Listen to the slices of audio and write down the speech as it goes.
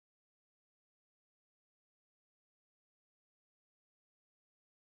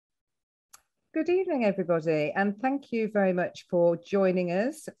Good evening, everybody, and thank you very much for joining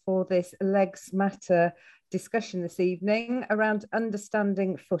us for this Legs Matter discussion this evening around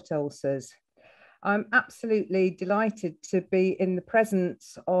understanding foot ulcers. I'm absolutely delighted to be in the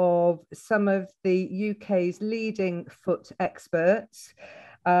presence of some of the UK's leading foot experts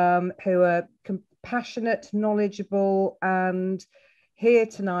who are compassionate, knowledgeable, and here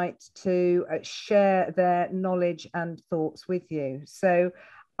tonight to share their knowledge and thoughts with you. So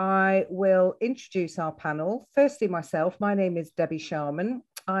I will introduce our panel. Firstly, myself. My name is Debbie Sharman.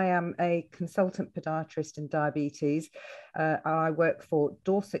 I am a consultant podiatrist in diabetes. I work for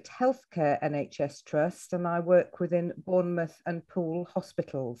Dorset Healthcare NHS Trust, and I work within Bournemouth and Poole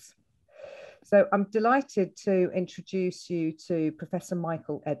hospitals. So I'm delighted to introduce you to Professor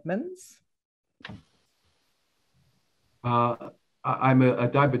Michael Edmonds. I'm a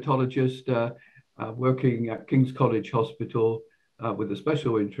diabetologist working at King's College Hospital with a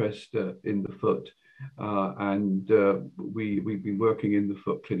special interest in the foot. We've been working in the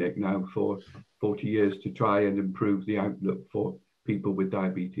foot clinic now for 40 years to try and improve the outlook for people with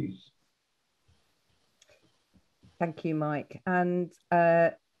diabetes. Thank you, Mike. And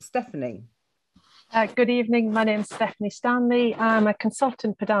Stephanie. Good evening, my name is Stephanie Stanley. I'm a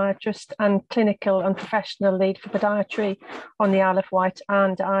consultant podiatrist and clinical and professional lead for podiatry on the Isle of Wight,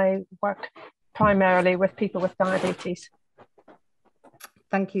 and I work primarily with people with diabetes.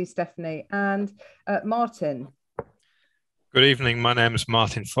 Thank you, Stephanie. And Martin. Good evening, my name is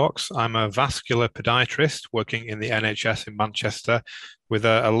Martin Fox. I'm a vascular podiatrist working in the NHS in Manchester with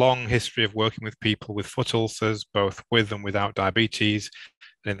a long history of working with people with foot ulcers, both with and without diabetes.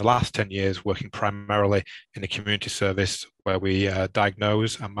 And in the last 10 years, working primarily in a community service where we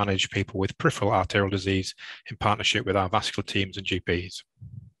diagnose and manage people with peripheral arterial disease in partnership with our vascular teams and GPs.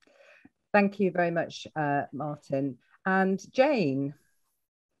 Thank you very much, Martin. And Jayne.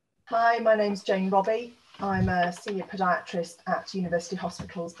 Hi, my name's Jayne Robbie. I'm a senior podiatrist at University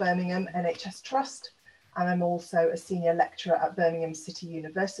Hospitals Birmingham NHS Trust, and I'm also a senior lecturer at Birmingham City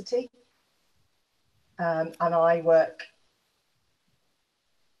University. And I work,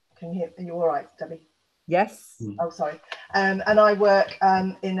 can you hear, are you all right, Debbie? Yes. Oh, sorry. And I work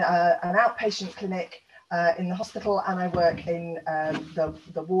in an outpatient clinic in the hospital, and I work in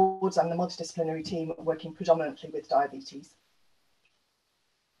the wards and the multidisciplinary team working predominantly with diabetes.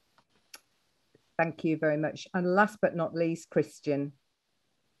 Thank you very much. And last but not least, Christian.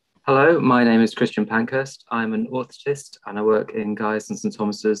 Hello, my name is Christian Pankhurst. I'm an orthotist and I work in Guy's and St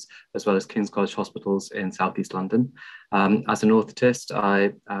Thomas's as well as King's College Hospitals in South East London. As an orthotist,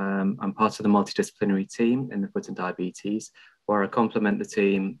 I'm part of the multidisciplinary team in the foot and diabetes, where I complement the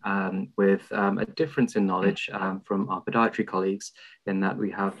team with a difference in knowledge from our podiatry colleagues, in that we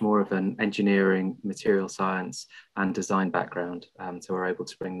have more of an engineering, material science and design background. So we're able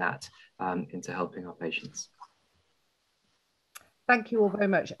to bring that into helping our patients. Thank you all very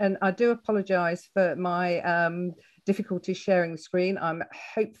much. And I do apologise for my difficulty sharing the screen.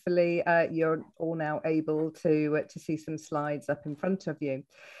 Hopefully you're all now able to see some slides up in front of you.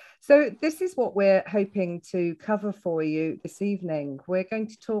 So this is what we're hoping to cover for you this evening. We're going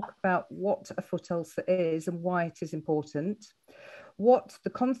to talk about what a foot ulcer is and why it is important, what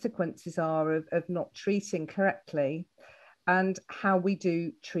the consequences are of not treating correctly, and how we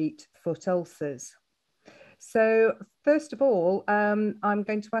do treat foot ulcers. So first of all, I'm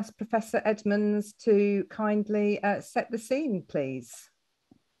going to ask Professor Edmonds to kindly set the scene, please.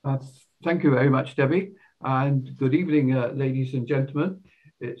 Thank you very much, Debbie, and good evening, ladies and gentlemen.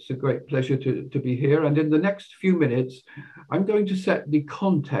 It's a great pleasure to be here. And in the next few minutes, I'm going to set the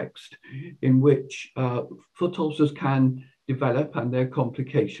context in which foot ulcers can develop and their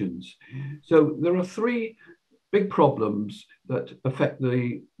complications. So there are three big problems that affect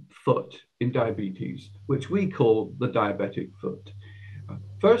the foot in diabetes, which we call the diabetic foot.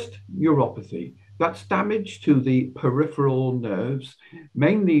 First, neuropathy. That's damage to the peripheral nerves,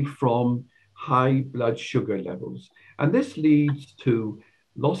 mainly from high blood sugar levels. And this leads to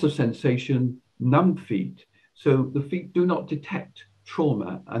loss of sensation, numb feet. So the feet do not detect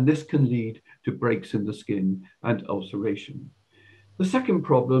trauma, and this can lead to breaks in the skin and ulceration. The second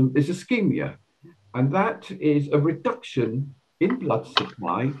problem is ischemia, and that is a reduction in blood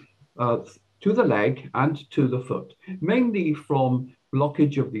supply to the leg and to the foot, mainly from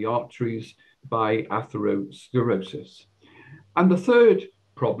blockage of the arteries by atherosclerosis. And the third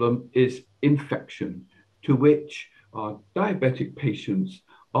problem is infection, to which our diabetic patients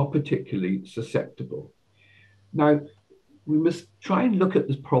are particularly susceptible. Now, we must try and look at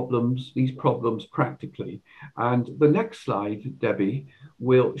these problems practically. And the next slide, Debbie,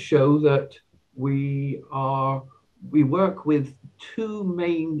 will show that we are we work with two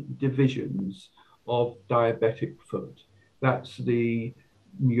main divisions of diabetic foot. That's the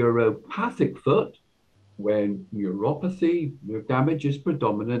neuropathic foot, when neuropathy, nerve damage is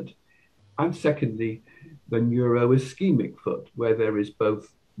predominant, and secondly, the neuroischemic foot, where there is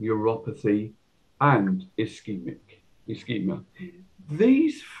both neuropathy and ischemia.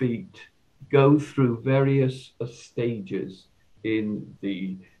 These feet go through various stages in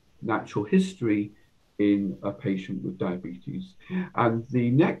the natural history in a patient with diabetes. And the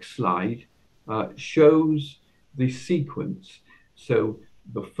next slide shows the sequence. So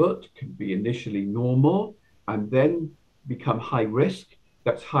the foot can be initially normal and then become high risk.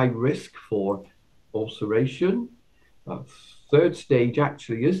 That's high risk for ulceration. Third stage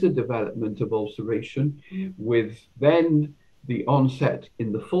actually is the development of ulceration, with then the onset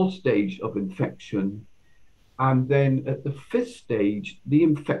in the fourth stage of infection. And then at the fifth stage, the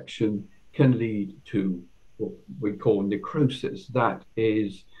infection can lead to what we call necrosis. That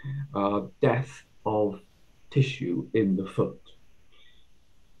is death of tissue in the foot.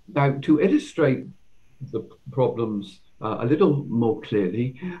 Now, to illustrate the problems a little more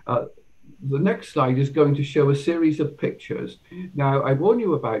clearly, the next slide is going to show a series of pictures. Now, I warn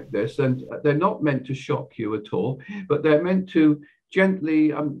you about this, and they're not meant to shock you at all, but they're meant to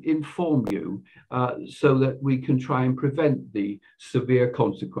gently inform you so that we can try and prevent the severe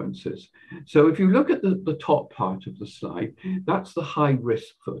consequences. So if you look at the top part of the slide, that's the high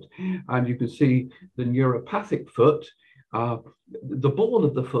risk foot. And you can see the neuropathic foot. The ball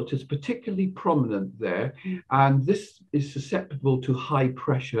of the foot is particularly prominent there, and this is susceptible to high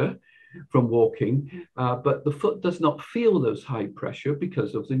pressure from walking, but the foot does not feel those high pressure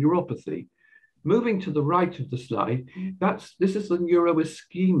because of the neuropathy. Moving to the right of the slide, this is the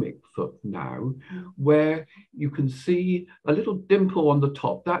neuroischemic foot now, where you can see a little dimple on the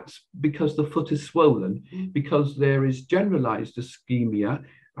top. That's because the foot is swollen, because there is generalized ischemia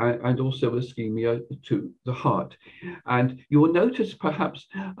and also ischemia to the heart. And you will notice perhaps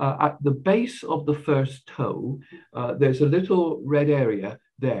at the base of the first toe, there's a little red area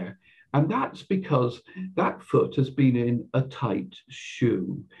there. And that's because that foot has been in a tight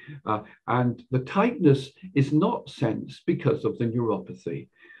shoe. And the tightness is not sensed because of the neuropathy.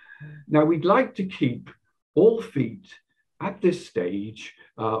 Now, we'd like to keep all feet at this stage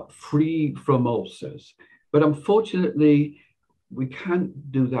free from ulcers. But unfortunately, we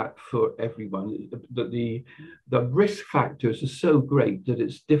can't do that for everyone. The risk factors are so great that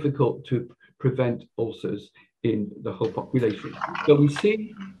it's difficult to prevent ulcers in the whole population. So we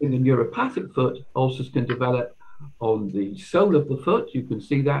see in the neuropathic foot, ulcers can develop on the sole of the foot. You can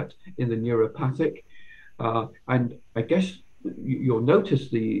see that in the neuropathic. And I guess you'll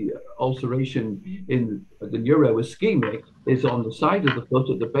notice the ulceration in the neuroischemic is on the side of the foot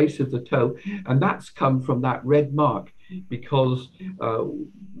at the base of the toe. And that's come from that red mark because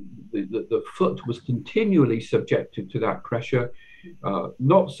the foot was continually subjected to that pressure,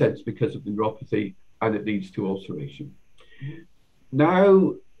 not sensed because of the neuropathy, and it leads to ulceration.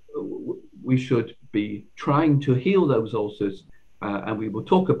 Now, we should be trying to heal those ulcers, and we will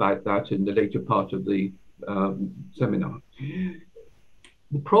talk about that in the later part of the seminar.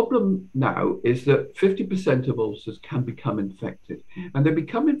 The problem now is that 50% of ulcers can become infected, and they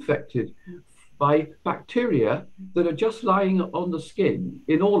become infected by bacteria that are just lying on the skin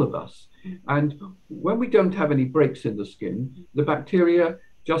in all of us. And when we don't have any breaks in the skin, the bacteria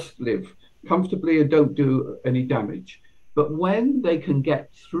just live comfortably and don't do any damage. But when they can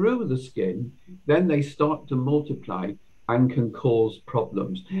get through the skin, then they start to multiply and can cause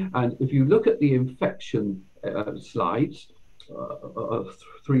problems. And if you look at the infection slides,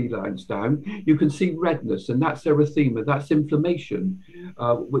 3 lines down, you can see redness, and that's erythema, that's inflammation,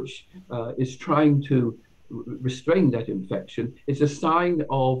 which is trying to restrain that infection. It's a sign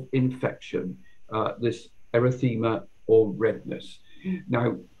of infection, this erythema or redness.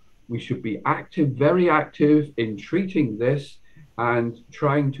 Now, we should be active, very active in treating this and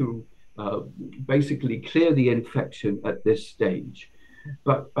trying to basically clear the infection at this stage.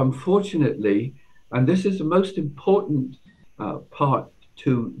 But unfortunately, and this is the most important part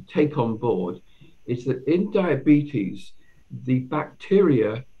to take on board, is that in diabetes, the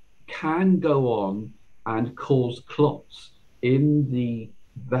bacteria can go on and cause clots in the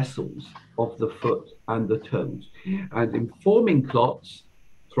vessels of the foot and the toes. And in forming clots,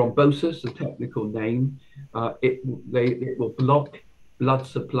 thrombosis, the technical name, it will block blood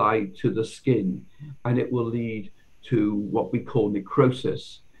supply to the skin, and it will lead to what we call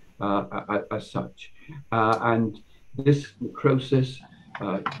necrosis as such. And this necrosis,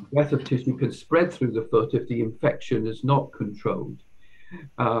 death of tissue, can spread through the foot if the infection is not controlled.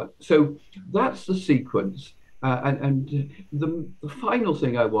 So that's the sequence. And the final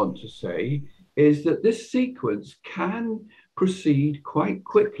thing I want to say is that this sequence can proceed quite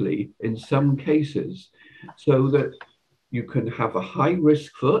quickly in some cases, so that you can have a high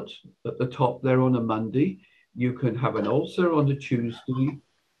risk foot at the top there on a Monday, you can have an ulcer on a Tuesday,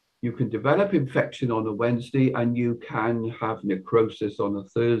 you can develop infection on a Wednesday, and you can have necrosis on a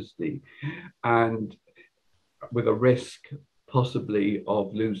Thursday, and with a risk possibly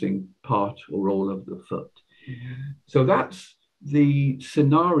of losing part or all of the foot. So that's the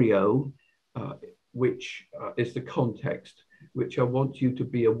scenario, which is the context which I want you to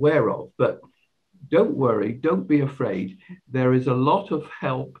be aware of. But don't worry, don't be afraid. There is a lot of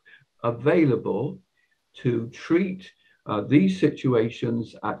help available to treat these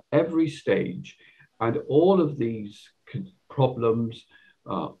situations at every stage, and all of these problems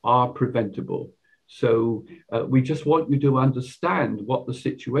are preventable. So we just want you to understand what the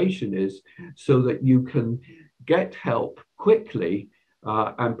situation is so that you can get help quickly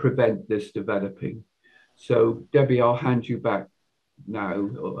and prevent this developing. So Debbie, I'll hand you back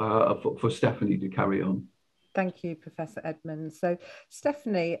now for Stephanie to carry on. Thank you, Professor Edmonds. So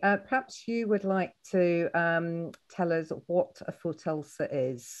Stephanie, perhaps you would like to tell us what a foot ulcer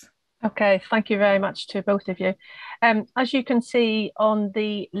is. Okay, thank you very much to both of you. As you can see on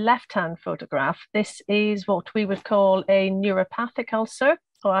the left-hand photograph, this is what we would call a neuropathic ulcer,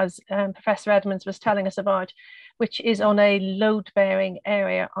 or as Professor Edmonds was telling us about, which is on a load-bearing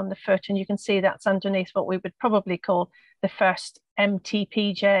area on the foot. And you can see that's underneath what we would probably call the first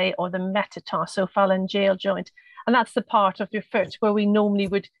MTPJ or the metatarsophalangeal joint. And that's the part of your foot where we normally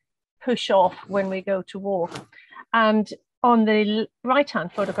would push off when we go to walk. And on the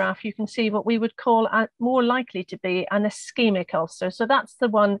right-hand photograph, you can see what we would call more likely to be an ischemic ulcer. So that's the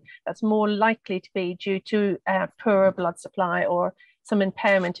one that's more likely to be due to poorer blood supply or some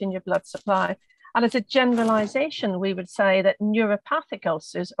impairment in your blood supply. And as a generalization, we would say that neuropathic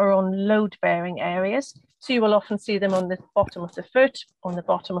ulcers are on load-bearing areas. So you will often see them on the bottom of the foot, on the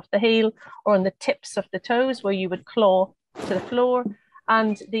bottom of the heel, or on the tips of the toes where you would claw to the floor.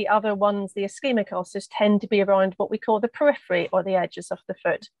 And the other ones, the ischemic ulcers, tend to be around what we call the periphery or the edges of the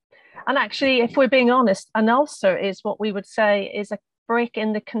foot. And actually, if we're being honest, an ulcer is what we would say is a break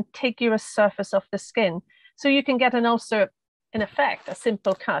in the contiguous surface of the skin. So you can get an ulcer, in effect, a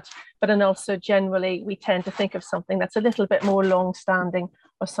simple cut, but an ulcer generally, we tend to think of something that's a little bit more long-standing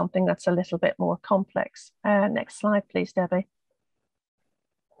or something that's a little bit more complex. Next slide, please, Debbie.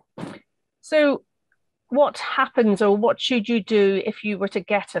 So what happens, or what should you do if you were to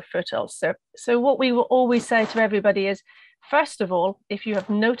get a foot ulcer? So what we will always say to everybody is, first of all, if you have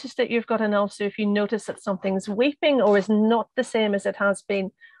noticed that you've got an ulcer, if you notice that something's weeping or is not the same as it has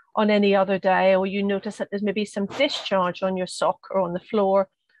been on any other day, or you notice that there's maybe some discharge on your sock or on the floor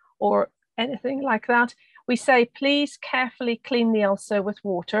or anything like that, we say, please carefully clean the ulcer with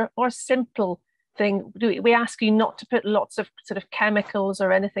water, or simple thing. We ask you not to put lots of sort of chemicals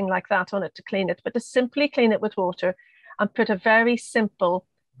or anything like that on it to clean it, but to simply clean it with water and put a very simple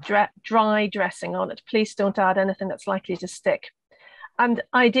dry dressing on it. Please don't add anything that's likely to stick. And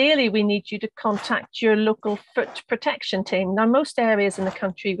ideally, we need you to contact your local foot protection team. Now, most areas in the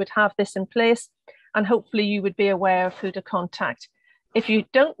country would have this in place, and hopefully you would be aware of who to contact. If you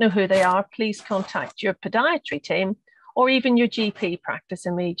don't know who they are, please contact your podiatry team or even your GP practice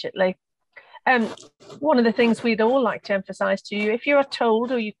immediately. One of the things we'd all like to emphasize to you, if you're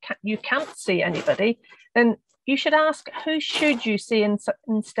told or you can't see anybody, then you should ask, who should you see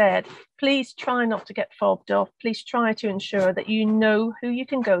instead? Please try not to get fobbed off. Please try to ensure that you know who you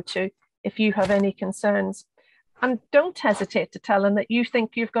can go to if you have any concerns. And don't hesitate to tell them that you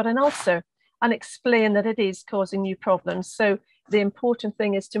think you've got an ulcer and explain that it is causing you problems. So the important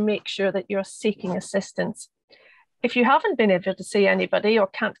thing is to make sure that you're seeking assistance. If you haven't been able to see anybody or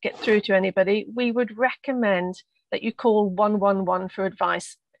can't get through to anybody, we would recommend that you call 111 for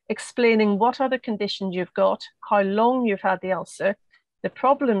advice, explaining what other conditions you've got, how long you've had the ulcer, the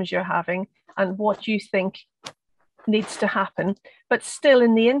problems you're having, and what you think needs to happen. But still,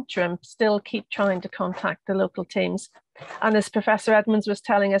 in the interim, still keep trying to contact the local teams. And as Professor Edmonds was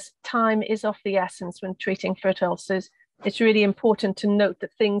telling us, time is of the essence when treating foot ulcers. It's really important to note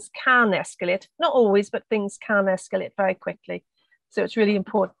that things can escalate, not always, but things can escalate very quickly. So it's really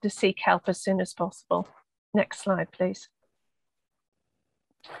important to seek help as soon as possible. Next slide, please.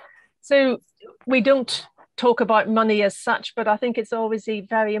 So we don't talk about money as such, but I think it's always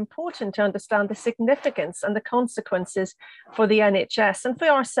very important to understand the significance and the consequences for the NHS and for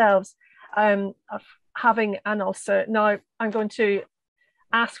ourselves of having an ulcer. Now, I'm going to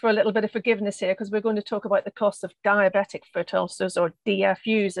ask for a little bit of forgiveness here because we're going to talk about the cost of diabetic foot ulcers, or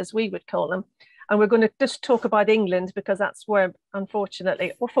DFUs as we would call them. And we're going to just talk about England because that's where,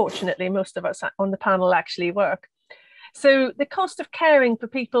 unfortunately, or fortunately, most of us on the panel actually work. So the cost of caring for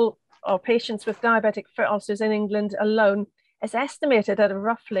people or patients with diabetic foot ulcers in England alone is estimated at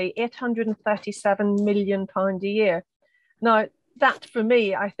roughly £837 million a year. Now, that for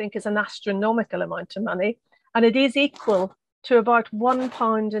me, I think is an astronomical amount of money, and it is equal to about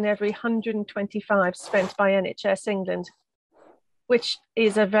 £1 in every 125 spent by NHS England, which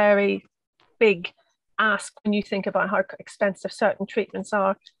is a very big ask when you think about how expensive certain treatments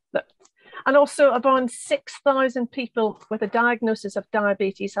are. And also around 6,000 people with a diagnosis of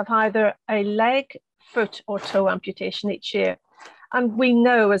diabetes have either a leg, foot or toe amputation each year. And we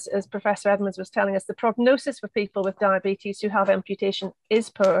know, as Professor Edmonds was telling us, the prognosis for people with diabetes who have amputation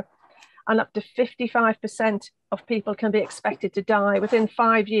is poor, and up to 55% of people can be expected to die within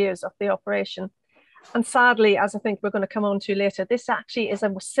 5 years of the operation. And sadly, as I think we're going to come on to later, this actually is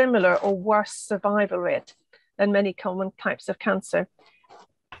a similar or worse survival rate than many common types of cancer.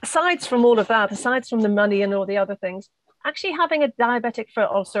 Aside from all of that, aside from the money and all the other things, actually having a diabetic foot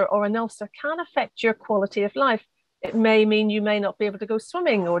ulcer or an ulcer can affect your quality of life. It may mean you may not be able to go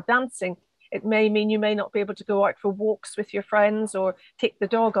swimming or dancing. It may mean you may not be able to go out for walks with your friends or take the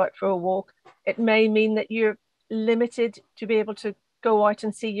dog out for a walk. It may mean that you're limited to be able to go out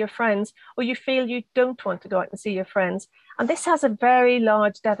and see your friends, or you feel you don't want to go out and see your friends. And this has a very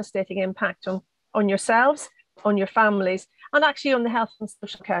large, devastating impact on yourselves, on your families, and actually on the health and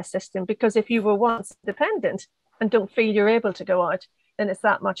social care system, because if you were once dependent and don't feel you're able to go out, then it's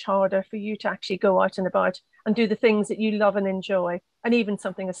that much harder for you to actually go out and about and do the things that you love and enjoy, and even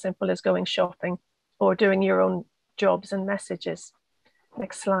something as simple as going shopping or doing your own jobs and messages.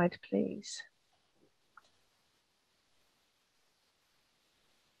 Next slide, please.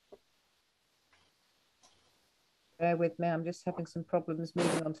 Bear with me, I'm just having some problems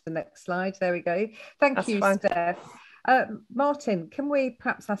moving on to the next slide. There we go. Thank you, fine. Steph. Martin, can we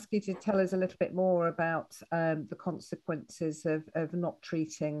perhaps ask you to tell us a little bit more about the consequences of not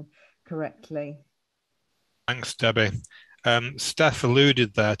treating correctly? Thanks, Debbie. Steph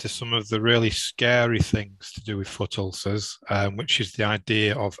alluded there to some of the really scary things to do with foot ulcers, which is the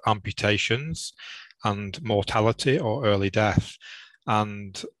idea of amputations and mortality or early death.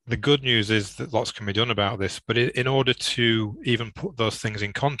 And the good news is that lots can be done about this, but in order to even put those things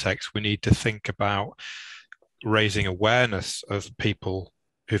in context, we need to think about raising awareness of people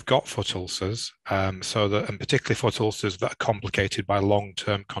who've got foot ulcers, and particularly foot ulcers that are complicated by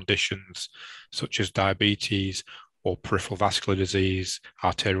long-term conditions such as diabetes or peripheral vascular disease,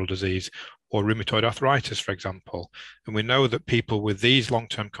 arterial disease, or rheumatoid arthritis, for example. And we know that people with these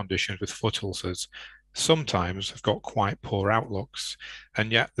long-term conditions with foot ulcers sometimes have got quite poor outlooks,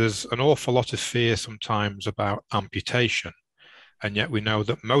 and yet there's an awful lot of fear sometimes about amputation, and yet we know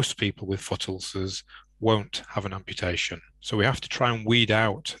that most people with foot ulcers won't have an amputation. So we have to try and weed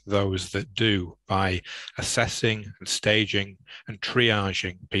out those that do by assessing and staging and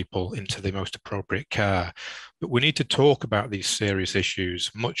triaging people into the most appropriate care. But we need to talk about these serious issues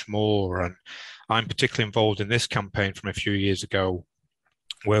much more, and I'm particularly involved in this campaign from a few years ago,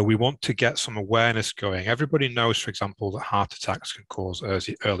 where we want to get some awareness going. Everybody knows, for example, that heart attacks can cause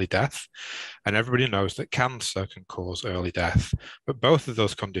early death, and everybody knows that cancer can cause early death. But both of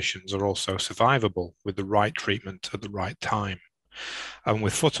those conditions are also survivable with the right treatment at the right time. And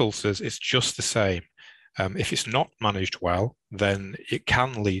with foot ulcers, it's just the same. If it's not managed well, then it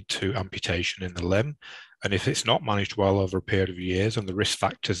can lead to amputation in the limb. And if it's not managed well over a period of years, and the risk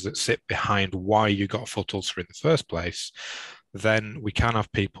factors that sit behind why you got a foot ulcer in the first place, then we can have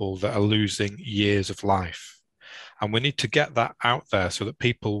people that are losing years of life. And we need to get that out there so that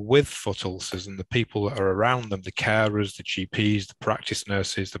people with foot ulcers and the people that are around them, the carers, the GPs, the practice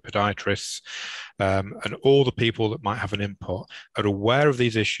nurses, the podiatrists, and all the people that might have an input are aware of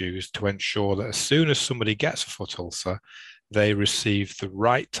these issues, to ensure that as soon as somebody gets a foot ulcer, they receive the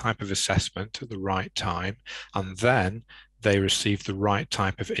right type of assessment at the right time, and then they receive the right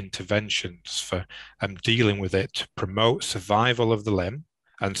type of interventions for dealing with it to promote survival of the limb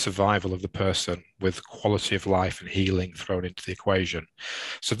and survival of the person, with quality of life and healing thrown into the equation.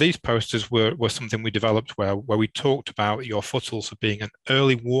 So these posters were something we developed where we talked about your foot ulcer being an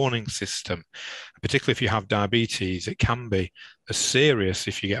early warning system. Particularly if you have diabetes, it can be as serious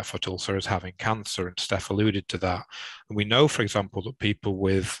if you get a foot ulcer as having cancer, and Steph alluded to that. And we know, for example, that people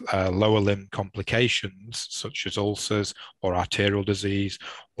with lower limb complications such as ulcers or arterial disease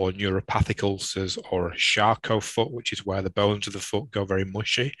or neuropathic ulcers or Charcot foot, which is where the bones of the foot go very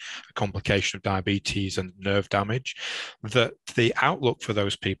mushy, a complication of diabetes and nerve damage, that the outlook for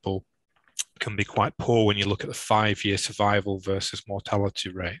those people can be quite poor when you look at the 5-year survival versus mortality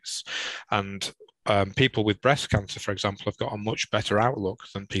rates. And people with breast cancer, for example, have got a much better outlook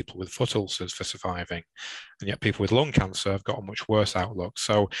than people with foot ulcers for surviving. And yet people with lung cancer have got a much worse outlook.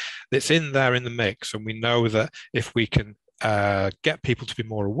 So it's in there in the mix. And we know that if we can get people to be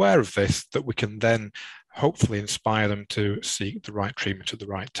more aware of this, that we can then hopefully inspire them to seek the right treatment at the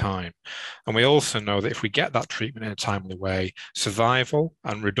right time. And we also know that if we get that treatment in a timely way, survival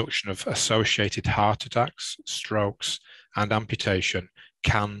and reduction of associated heart attacks, strokes, and amputation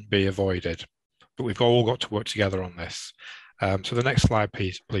can be avoided. But we've all got to work together on this. So the next slide,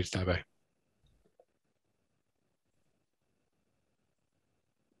 please, Debbie.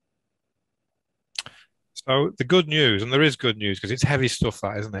 So the good news, and there is good news because it's heavy stuff,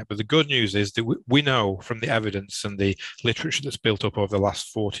 that, isn't it? But the good news is that we know from the evidence and the literature that's built up over the last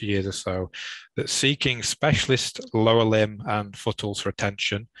 40 years or so that seeking specialist lower limb and foot ulcer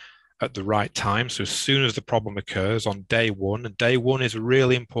attention at the right time, so as soon as the problem occurs on day one, and day one is a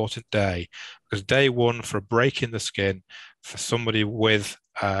really important day, because day one for a break in the skin for somebody with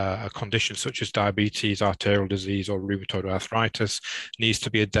a condition such as diabetes, arterial disease, or rheumatoid arthritis needs to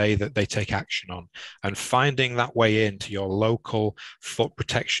be a day that they take action on. And finding that way into your local foot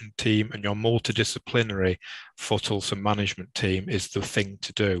protection team and your multidisciplinary foot ulcer management team is the thing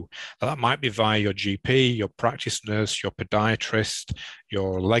to do. Now, that might be via your GP, your practice nurse, your podiatrist,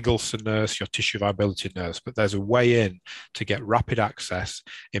 your leg ulcer nurse, your tissue viability nurse, but there's a way in to get rapid access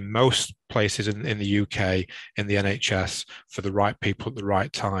in most places in the UK, in the NHS, for the right people at the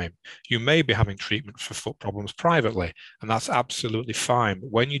right time. You may be having treatment for foot problems privately, and that's absolutely fine.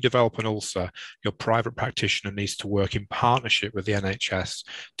 But when you develop an ulcer, your private practitioner needs to work in partnership with the NHS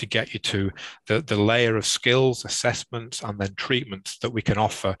to get you to the layer of skills, assessments, and then treatments that we can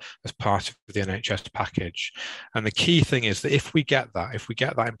offer as part of the NHS package. And the key thing is that if we get that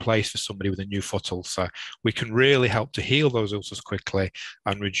in place for somebody with a new foot ulcer, we can really help to heal those ulcers quickly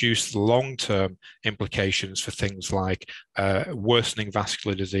and reduce the long-term implications for things like worsening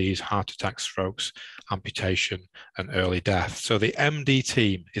vascular disease, heart attacks, strokes, amputation, and early death. So the MD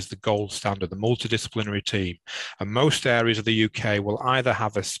team is the gold standard, the multidisciplinary team. And most areas of the UK will either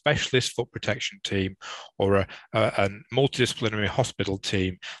have a specialist foot protection team or a multidisciplinary hospital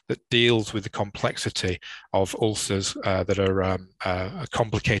team that deals with the complexity of ulcers that are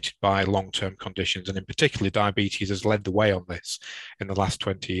complicated by long-term conditions. And in particular, diabetes has led the way on this in the last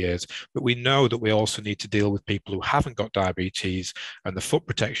 20 years. But we know that we also need to deal with people who haven't got diabetes, and the foot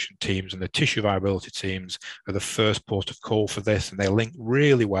protection teams and the tissue viability teams are the first port of call for this. And they link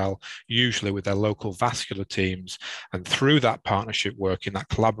really well, usually with their local vascular teams. And through that partnership work, in that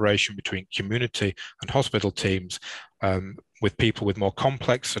collaboration between community and hospital teams, with people with more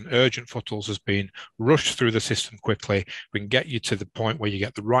complex and urgent foot ulcers being rushed through the system quickly, we can get you to the point where you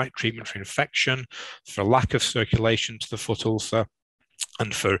get the right treatment for infection, for lack of circulation to the foot ulcer,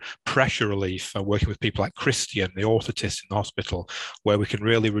 and for pressure relief, working with people like Christian, the orthotist in the hospital, where we can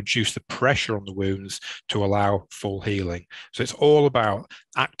really reduce the pressure on the wounds to allow full healing. So it's all about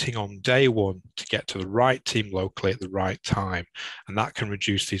acting on day one to get to the right team locally at the right time, and that can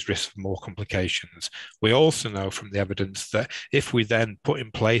reduce these risks of more complications. We also know from the evidence that if we then put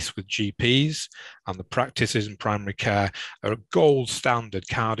in place with GPs and the practices in primary care a gold standard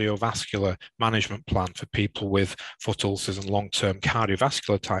cardiovascular management plan for people with foot ulcers and long-term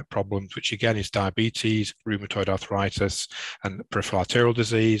cardiovascular type problems, which again is diabetes, rheumatoid arthritis, and peripheral arterial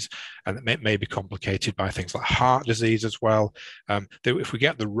disease, and it may be complicated by things like heart disease as well. If we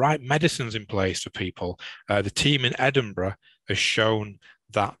get the right medicines in place for people, the team in Edinburgh has shown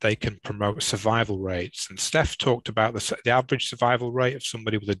that they can promote survival rates. And Steph talked about the average survival rate of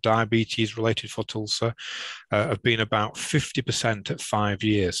somebody with a diabetes-related foot ulcer have been about 50% at 5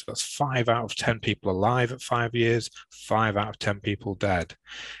 years. So that's 5 out of 10 people alive at 5 years, 5 out of 10 people dead.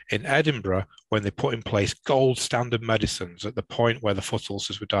 In Edinburgh, when they put in place gold standard medicines at the point where the foot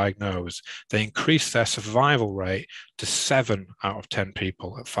ulcers were diagnosed, they increased their survival rate to 7 out of 10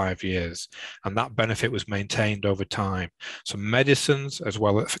 people at 5 years. And that benefit was maintained over time. So medicines, as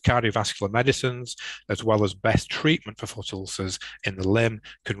well as cardiovascular medicines, as well as best treatment for foot ulcers in the limb,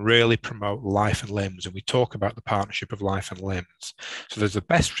 can really promote life and limbs. And we talk about the partnership of life and limbs. So there's the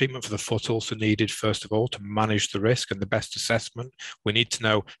best treatment for the foot ulcer needed, first of all, to manage the risk, and the best assessment. We need to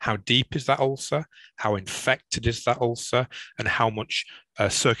know how deep is that ulcer, how infected is that ulcer, and how much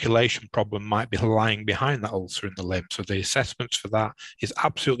circulation problem might be lying behind that ulcer in the limb. So the assessments for that is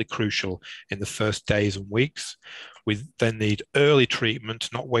absolutely crucial in the first days and weeks. We then need early treatment,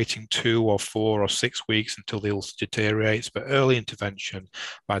 not waiting 2 or 4 or 6 weeks until the ulcer deteriorates, but early intervention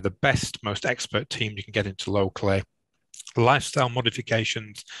by the best, most expert team you can get into locally. Lifestyle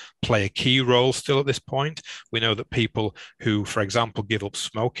modifications play a key role still at this point. We know that people who, for example, give up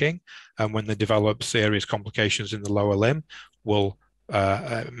smoking, and when they develop serious complications in the lower limb, will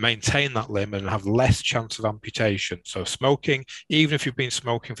maintain that limb and have less chance of amputation. So smoking, even if you've been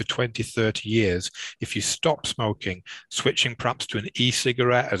smoking for 20, 30 years, if you stop smoking, switching perhaps to an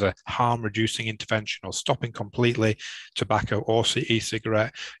e-cigarette as a harm-reducing intervention, or stopping completely tobacco or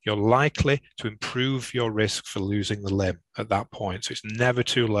e-cigarette, you're likely to improve your risk for losing the limb at that point. So it's never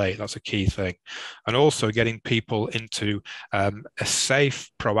too late. That's a key thing. And also getting people into a safe,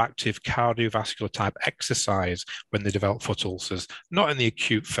 proactive cardiovascular type exercise when they develop foot ulcers, not in the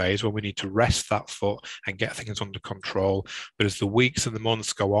acute phase where we need to rest that foot and get things under control, but as the weeks and the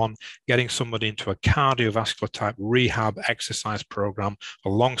months go on, getting somebody into a cardiovascular type rehab exercise program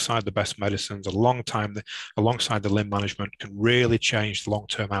alongside the best medicines, alongside the limb management, can really change the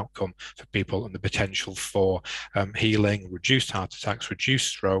long-term outcome for people and the potential for healing, reduced heart attacks, reduced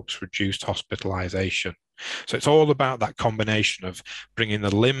strokes, reduced hospitalization. So it's all about that combination of bringing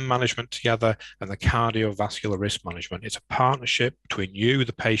the limb management together and the cardiovascular risk management. It's a partnership between you,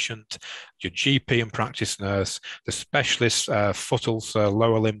 the patient, your GP and practice nurse, the specialist foot ulcer,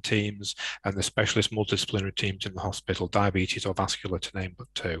 lower limb teams, and the specialist multidisciplinary teams in the hospital, diabetes or vascular to name but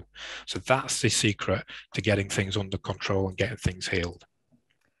two. So that's the secret to getting things under control and getting things healed.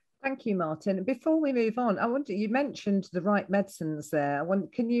 Thank you, Martin. Before we move on, I wonder, you mentioned the right medicines there.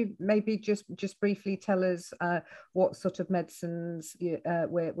 Can you maybe just briefly tell us what sort of medicines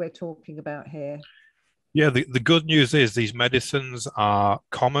we're talking about here? Yeah, the good news is these medicines are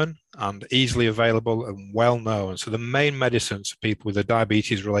common and easily available and well known. So the main medicines for people with a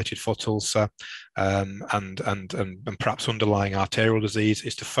diabetes-related foot ulcer and perhaps underlying arterial disease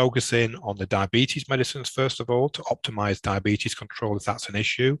is to focus in on the diabetes medicines, first of all, to optimize diabetes control if that's an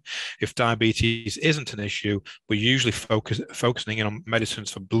issue. If diabetes isn't an issue, we're usually focusing in on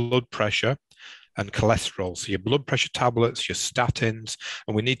medicines for blood pressure and cholesterol. So your blood pressure tablets, your statins,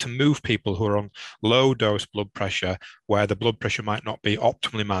 and we need to move people who are on low dose blood pressure where the blood pressure might not be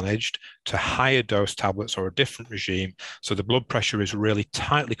optimally managed to higher dose tablets or a different regime. So the blood pressure is really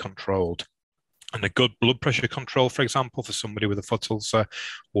tightly controlled. And a good blood pressure control, for example, for somebody with a foot ulcer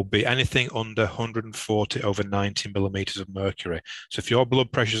will be anything under 140 over 90 millimeters of mercury. So if your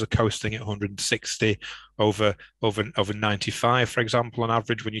blood pressures are coasting at 160 over 95, for example, on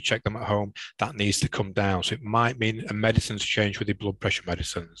average, when you check them at home, that needs to come down. So it might mean a medicine's change with your blood pressure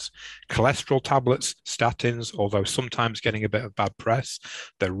medicines. Cholesterol tablets, statins, although sometimes getting a bit of bad press,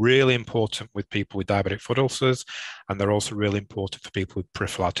 they're really important with people with diabetic foot ulcers, and they're also really important for people with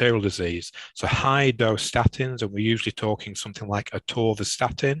peripheral arterial disease. So high dose statins, and we're usually talking something like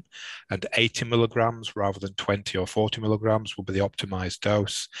atorvastatin, and 80 milligrams rather than 20 or 40 milligrams will be the optimized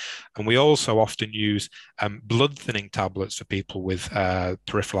dose. And we also often use blood thinning tablets for people with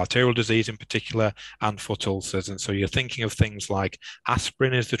peripheral arterial disease in particular, and foot ulcers. And so you're thinking of things like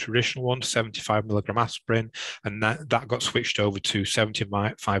aspirin is the traditional one, 75 milligram aspirin, and that got switched over to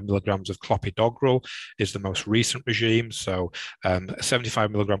 75 milligrams of clopidogrel is the most recent regime. So 75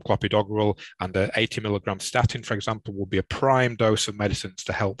 milligram clopidogrel and 80 milligram statin, for example, will be a prime dose of medicines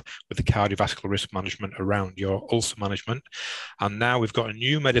to help with the cardiovascular risk management around your ulcer management. And now we've got a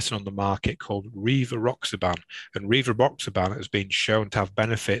new medicine on the market called rivaroxaban, and rivaroxaban has been shown to have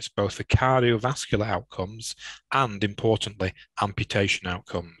benefits both for cardiovascular outcomes and, importantly, amputation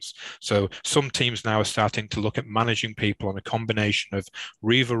outcomes. So some teams now are starting to look at managing people on a combination of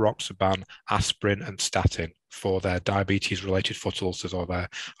rivaroxaban, aspirin, and statin for their diabetes-related foot ulcers or their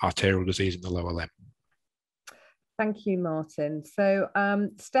arterial disease in the lower limb. Thank you, Martin. So,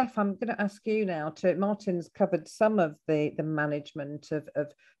 Steph, I'm going to ask you now Martin's covered some of the management of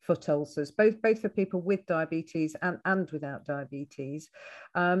foot ulcers, both for people with diabetes and without diabetes.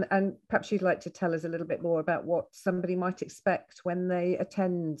 And perhaps you'd like to tell us a little bit more about what somebody might expect when they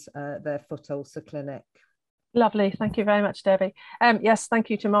attend their foot ulcer clinic. Lovely. Thank you very much, Debbie. Yes, thank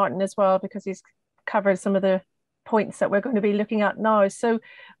you to Martin as well, because he's covered some of the points that we're going to be looking at now. So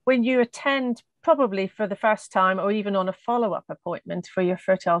when you attend probably for the first time or even on a follow-up appointment for your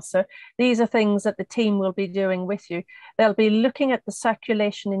foot ulcer, these are things that the team will be doing with you. They'll be looking at the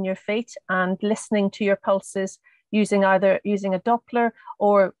circulation in your feet and listening to your pulses using a Doppler,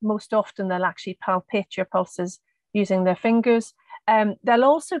 or most often they'll actually palpate your pulses using their fingers. They'll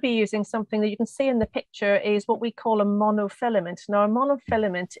also be using something that you can see in the picture is what we call a monofilament. Now, a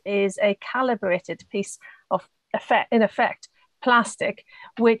monofilament is a calibrated piece of, in effect, plastic,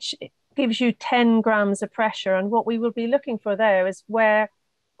 which gives you 10 grams of pressure. And what we will be looking for there is where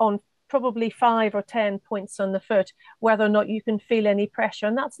on probably 5 or 10 points on the foot, whether or not you can feel any pressure.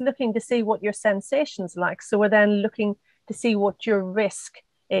 And that's looking to see what your sensation's like. So we're then looking to see what your risk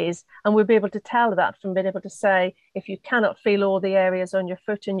is. And we'll be able to tell that from being able to say, if you cannot feel all the areas on your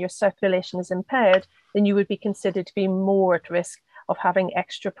foot and your circulation is impaired, then you would be considered to be more at risk of having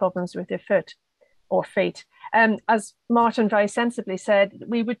extra problems with your foot or feet. As Martin very sensibly said,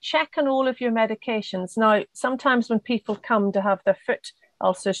 we would check on all of your medications. Now, sometimes when people come to have their foot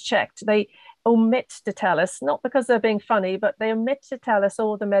ulcers checked, they omit to tell us, not because they're being funny, but they omit to tell us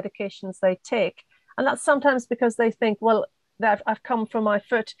all the medications they take. And that's sometimes because they think, well, I've come from my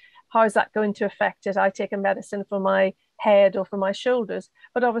foot, how is that going to affect it? I take a medicine for my head or for my shoulders.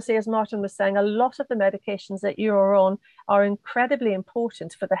 But obviously, as Martin was saying, a lot of the medications that you're on are incredibly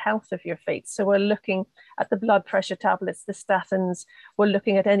important for the health of your feet. So we're looking at the blood pressure tablets, the statins, we're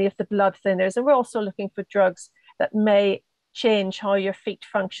looking at any of the blood thinners, and we're also looking for drugs that may change how your feet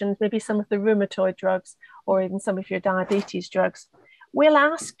function, maybe some of the rheumatoid drugs or even some of your diabetes drugs. We'll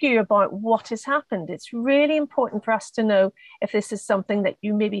ask you about what has happened. It's really important for us to know if this is something that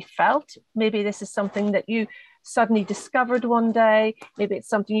you maybe felt, maybe this is something that you suddenly discovered one day, maybe it's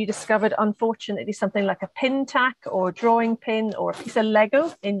something you discovered, unfortunately, something like a pin tack or a drawing pin or a piece of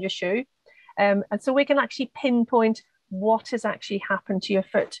Lego in your shoe. And so we can actually pinpoint what has actually happened to your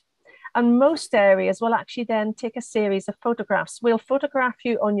foot. And most areas will actually then take a series of photographs. We'll photograph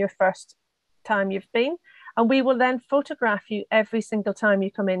you on your first time you've been, and we will then photograph you every single time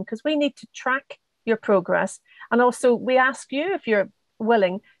you come in, because we need to track your progress. And also we ask you, if you're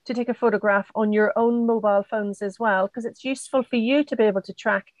willing, to take a photograph on your own mobile phones as well, because it's useful for you to be able to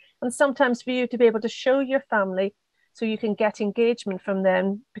track, and sometimes for you to be able to show your family so you can get engagement from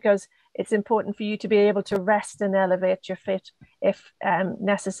them, because it's important for you to be able to rest and elevate your foot if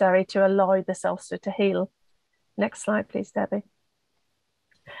necessary to allow this ulcer to heal. Next slide, please, Debbie.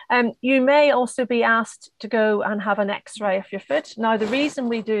 You may also be asked to go and have an X-ray of your foot. Now, the reason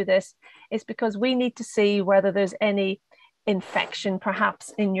we do this is because we need to see whether there's any infection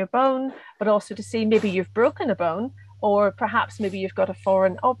perhaps in your bone, but also to see maybe you've broken a bone, or perhaps maybe you've got a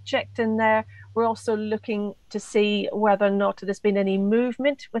foreign object in there. We're also looking to see whether or not there's been any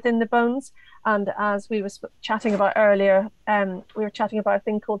movement within the bones. And as we were chatting about earlier, we were chatting about a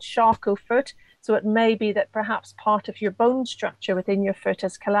thing called Charcot foot. So it may be that perhaps part of your bone structure within your foot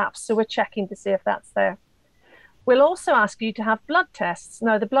has collapsed. So we're checking to see if that's there. We'll also ask you to have blood tests.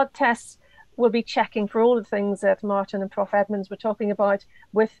 Now, the blood tests will be checking for all the things that Martin and Prof. Edmonds were talking about,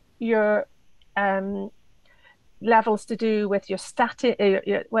 with your levels to do with your statin,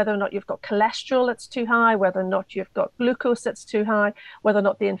 whether or not you've got cholesterol that's too high, whether or not you've got glucose that's too high, whether or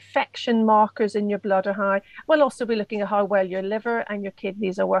not the infection markers in your blood are high. We'll also be looking at how well your liver and your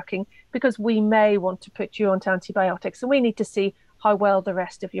kidneys are working, because we may want to put you onto antibiotics, and we need to see how well the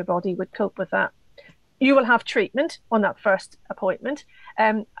rest of your body would cope with that. You will have treatment on that first appointment,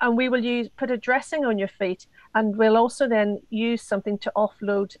 and we will put a dressing on your feet, and we'll also then use something to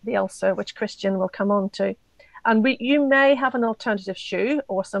offload the ulcer, which Christian will come on to. And you may have an alternative shoe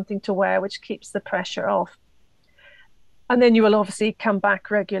or something to wear which keeps the pressure off. And then you will obviously come back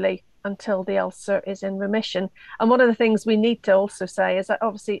regularly until the ulcer is in remission. And one of the things we need to also say is that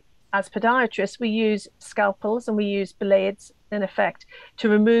obviously as podiatrists, we use scalpels and we use blades in effect to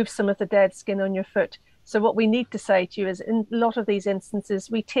remove some of the dead skin on your foot. So what we need to say to you is, in a lot of these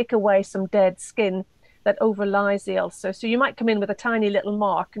instances, we take away some dead skin that overlies the ulcer. So you might come in with a tiny little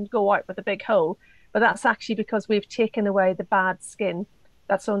mark and go out with a big hole, but that's actually because we've taken away the bad skin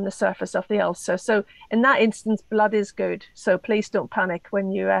that's on the surface of the ulcer. So in that instance, blood is good. So please don't panic when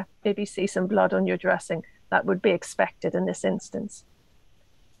you maybe see some blood on your dressing. That would be expected in this instance.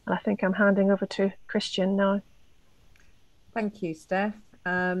 And I think I'm handing over to Christian now. Thank you, Steph.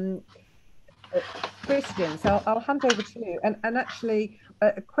 Christian, so I'll hand over to you. And actually,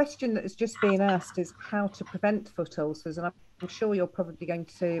 a question that has just been asked is how to prevent foot ulcers. And I'm sure you're probably going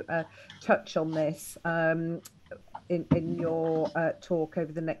to touch on this in your talk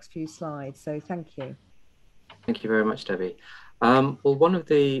over the next few slides. So thank you. Thank you very much, Debbie. Well, one of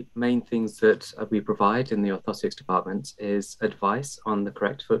the main things that we provide in the orthotics department is advice on the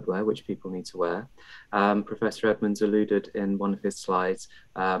correct footwear which people need to wear. Professor Edmonds alluded in one of his slides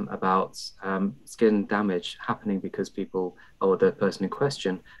about skin damage happening because people, or the person in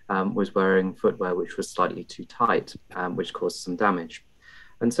question, was wearing footwear which was slightly too tight, which caused some damage.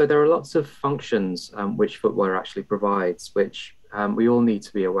 And so there are lots of functions which footwear actually provides, which we all need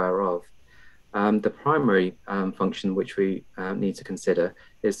to be aware of. The primary function which we need to consider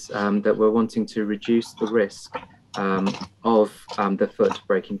is that we're wanting to reduce the risk of the foot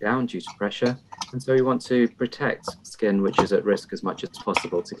breaking down due to pressure. And so we want to protect skin which is at risk as much as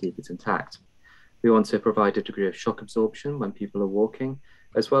possible to keep it intact. We want to provide a degree of shock absorption when people are walking,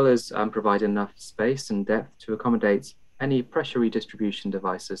 as well as provide enough space and depth to accommodate any pressure redistribution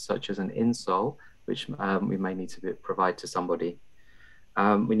devices, such as an insole, which we may need to provide to somebody.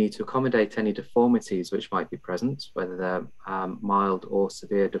 We need to accommodate any deformities which might be present, whether they're mild or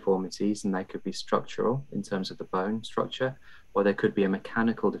severe deformities, and they could be structural in terms of the bone structure, or there could be a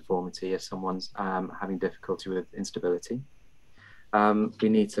mechanical deformity if someone's having difficulty with instability. We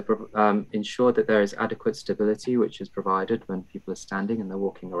need to ensure that there is adequate stability, which is provided when people are standing and they're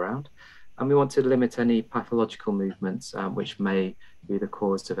walking around. And we want to limit any pathological movements which may be the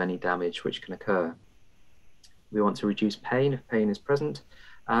cause of any damage which can occur. We want to reduce pain if pain is present.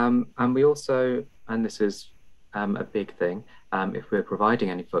 And we also, and this is a big thing, if we're providing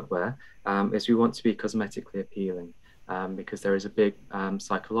any footwear, is we want to be cosmetically appealing, because there is a big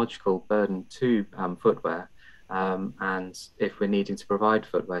psychological burden to footwear. And if we're needing to provide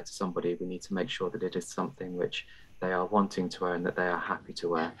footwear to somebody, we need to make sure that it is something which they are wanting to wear and that they are happy to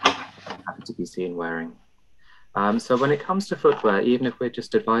wear, happy to be seen wearing. So when it comes to footwear, even if we're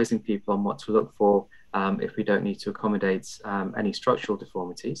just advising people on what to look for, if we don't need to accommodate any structural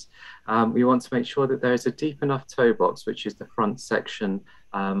deformities, we want to make sure that there is a deep enough toe box, which is the front section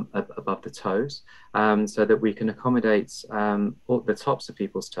above the toes, so that we can accommodate all the tops of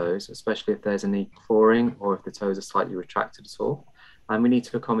people's toes, especially if there's any clawing or if the toes are slightly retracted at all. And we need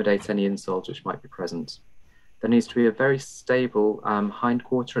to accommodate any insoles which might be present. There needs to be a very stable hind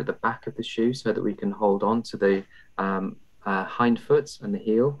quarter at the back of the shoe so that we can hold on to the hind foot and the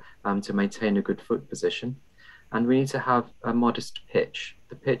heel to maintain a good foot position. And we need to have a modest pitch,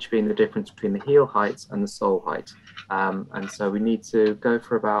 the pitch being the difference between the heel height and the sole height. And so we need to go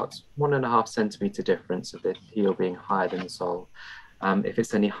for about 1.5 centimeter difference of the heel being higher than the sole. If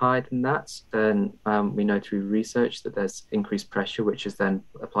it's any higher than that, then we know through research that there's increased pressure, which is then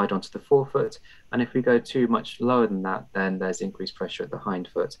applied onto the forefoot. And if we go too much lower than that, then there's increased pressure at the hind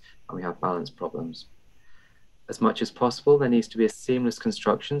foot, and we have balance problems. As much as possible, there needs to be a seamless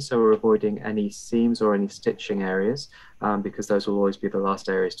construction, so we're avoiding any seams or any stitching areas, because those will always be the last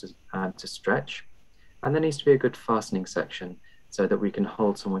areas to stretch. And there needs to be a good fastening section, so that we can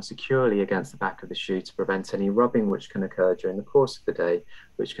hold someone securely against the back of the shoe to prevent any rubbing which can occur during the course of the day,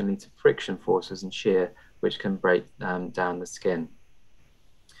 which can lead to friction forces and shear, which can break down the skin.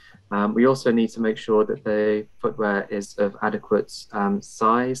 We also need to make sure that the footwear is of adequate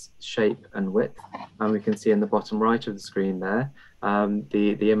size, shape and width. And we can see in the bottom right of the screen there,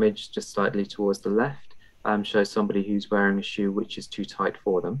 the image just slightly towards the left shows somebody who's wearing a shoe which is too tight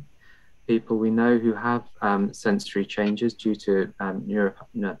for them. People we know who have sensory changes due to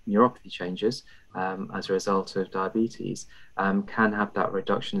neuropathy changes as a result of diabetes can have that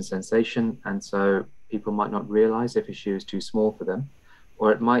reduction in sensation, and so people might not realize if a shoe is too small for them,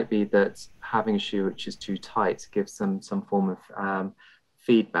 or it might be that having a shoe which is too tight gives them some form of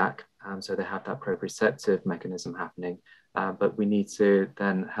feedback, so they have that proprioceptive mechanism happening. But we need to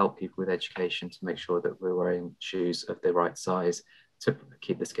then help people with education to make sure that we're wearing shoes of the right size to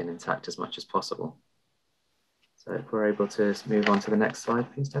keep the skin intact as much as possible. So if we're able to move on to the next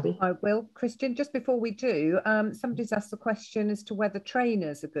slide, please, Debbie. I will. Christian, just before we do, somebody's asked the question as to whether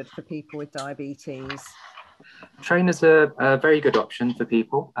trainers are good for people with diabetes. Trainers are a very good option for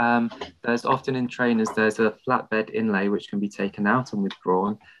people. There's often in trainers, there's a flatbed inlay which can be taken out and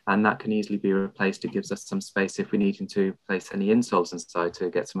withdrawn, and that can easily be replaced. It gives us some space if we need to place any insoles inside to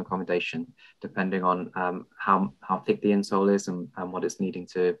get some accommodation, depending on how thick the insole is and what it's needing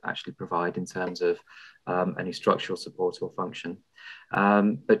to actually provide in terms of any structural support or function.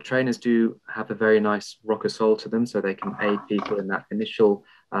 But trainers do have a very nice rocker sole to them, so they can aid people in that initial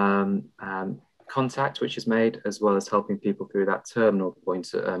contact which is made, as well as helping people through that terminal point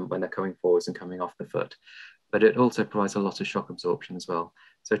when they're coming forwards and coming off the foot. But it also provides a lot of shock absorption as well.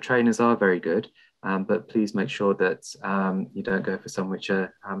 So trainers are very good, but please make sure that you don't go for some which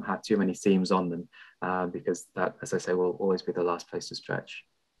have too many seams on them, because that, as I say, will always be the last place to stretch.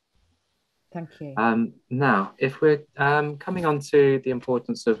 Thank you. Now, if we're coming on to the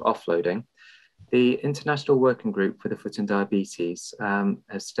importance of offloading, the International Working Group for the Foot and Diabetes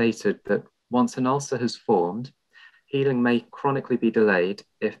has stated that once an ulcer has formed, healing may chronically be delayed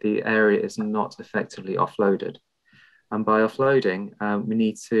if the area is not effectively offloaded. And by offloading, we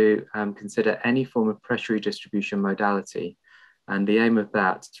need to consider any form of pressure redistribution modality. And the aim of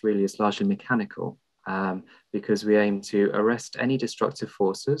that really is largely mechanical, because we aim to arrest any destructive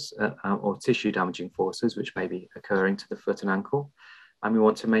forces or tissue damaging forces which may be occurring to the foot and ankle. And we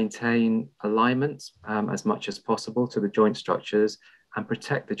want to maintain alignment as much as possible to the joint structures and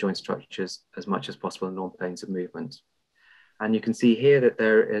protect the joint structures as much as possible in all planes of movement. And you can see here that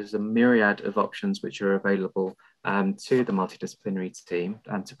there is a myriad of options which are available to the multidisciplinary team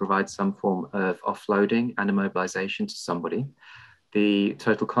to provide some form of offloading and immobilization to somebody. The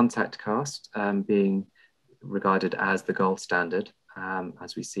total contact cast being regarded as the gold standard,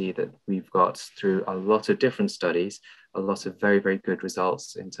 as we see that we've got through a lot of different studies, a lot of very, very good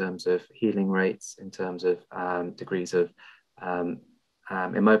results in terms of healing rates, in terms of degrees of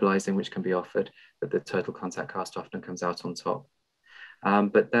immobilizing which can be offered, that the total contact cast often comes out on top.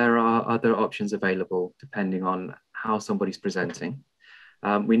 But there are other options available depending on how somebody's presenting.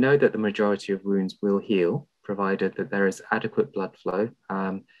 We know that the majority of wounds will heal, provided that there is adequate blood flow.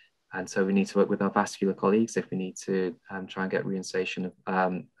 And so we need to work with our vascular colleagues if we need to try and get reinstation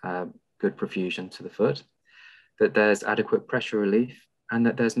of good perfusion to the foot, that there's adequate pressure relief, and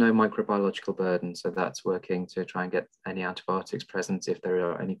that there's no microbiological burden. So that's working to try and get any antibiotics present if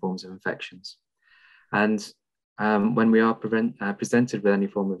there are any forms of infections. And when we are presented with any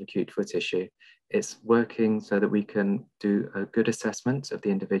form of acute foot issue, it's working so that we can do a good assessment of the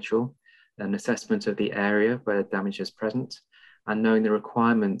individual, an assessment of the area where damage is present, and knowing the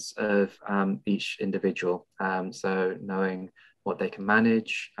requirements of each individual. So knowing what they can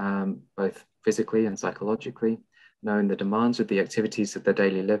manage, both physically and psychologically, knowing the demands of the activities of their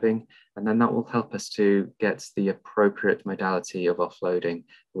daily living, and then that will help us to get the appropriate modality of offloading,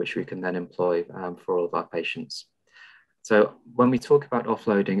 which we can then employ for all of our patients. So when we talk about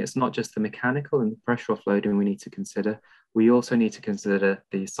offloading, it's not just the mechanical and the pressure offloading we need to consider, we also need to consider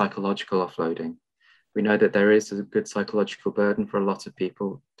the psychological offloading. We know that there is a good psychological burden for a lot of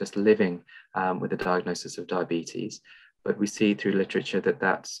people just living with a diagnosis of diabetes, but we see through literature that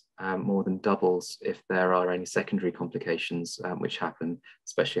that's more than doubles if there are any secondary complications which happen,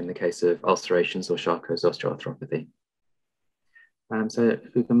 especially in the case of ulcerations or Charcot's osteoarthropathy. So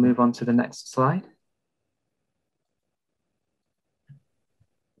if we can move on to the next slide.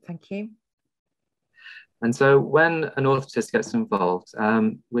 Thank you. And so when an orthotist gets involved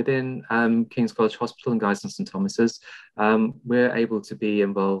within King's College Hospital and Guy's and St Thomas's, we're able to be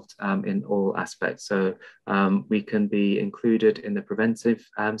involved in all aspects. So we can be included in the preventive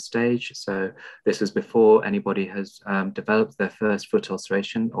stage. So this is before anybody has developed their first foot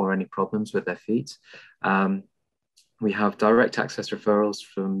ulceration or any problems with their feet. We have direct access referrals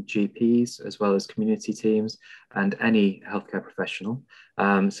from GPs as well as community teams and any healthcare professional.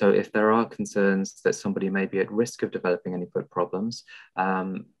 So if there are concerns that somebody may be at risk of developing any foot problems,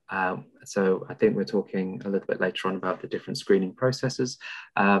 so I think we're talking a little bit later on about the different screening processes.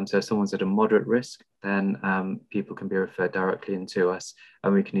 So if someone's at a moderate risk, then people can be referred directly into us,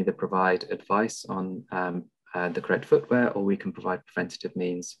 and we can either provide advice on the correct footwear, or we can provide preventative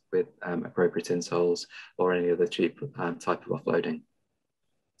means with appropriate insoles or any other cheap type of offloading.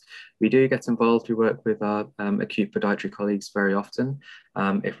 We do get involved, we work with our acute podiatry colleagues very often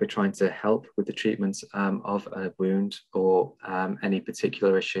if we're trying to help with the treatment of a wound or any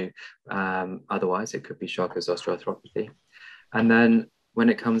particular issue. Otherwise, it could be Charcot's osteoarthropathy. And then when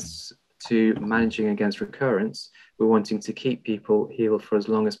it comes to managing against recurrence, we're wanting to keep people healed for as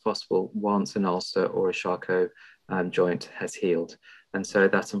long as possible once an ulcer or a Charcot joint has healed. And so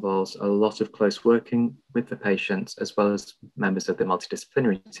that involves a lot of close working with the patient as well as members of the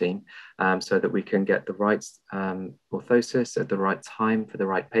multidisciplinary team so that we can get the right orthosis at the right time for the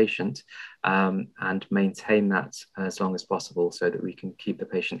right patient and maintain that as long as possible so that we can keep the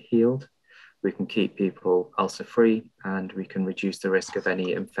patient healed, we can keep people ulcer free, and we can reduce the risk of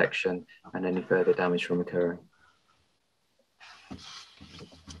any infection and any further damage from occurring.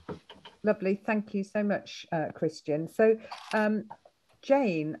 Lovely, thank you so much, Christian. So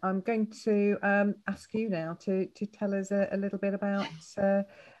Jayne, I'm going to ask you now to tell us a little bit about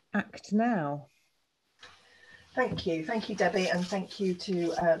ACT Now. Thank you, Debbie, and thank you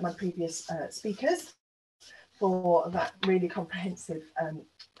to my previous speakers for that really comprehensive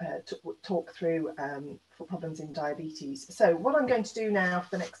talk through for problems in diabetes. So what I'm going to do now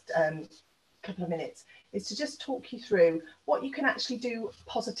for the next couple of minutes is to just talk you through what you can actually do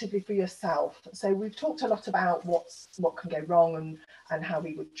positively for yourself. So we've talked a lot about what can go wrong and how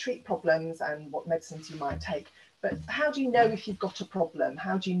we would treat problems and what medicines you might take. But how do you know if you've got a problem?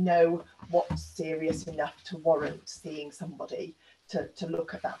 How do you know what's serious enough to warrant seeing somebody to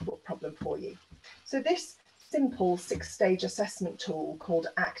look at that problem for you? So this simple 6-stage assessment tool called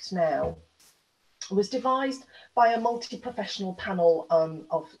ACT Now was devised by a multi-professional panel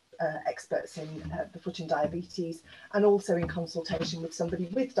of experts in the foot and diabetes, and also in consultation with somebody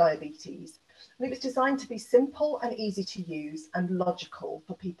with diabetes. And it was designed to be simple and easy to use and logical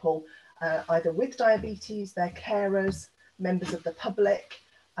for people either with diabetes, their carers, members of the public,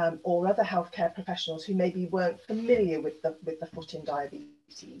 or other healthcare professionals who maybe weren't familiar with the foot in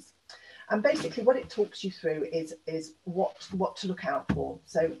diabetes. And basically what it talks you through is what to look out for.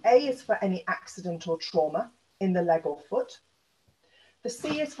 So A is for any accident or trauma in the leg or foot. The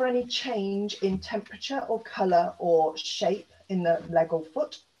C is for any change in temperature or colour or shape in the leg or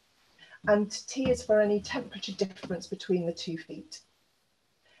foot. And T is for any temperature difference between the 2 feet.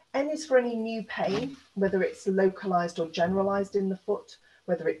 N is for any new pain, whether it's localised or generalised in the foot,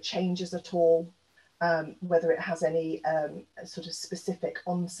 whether it changes at all, whether it has any sort of specific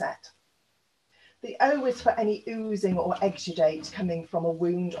onset. The O is for any oozing or exudate coming from a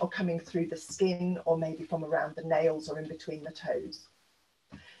wound or coming through the skin or maybe from around the nails or in between the toes.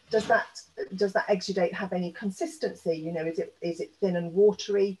 Does that exudate have any consistency? You know, is it thin and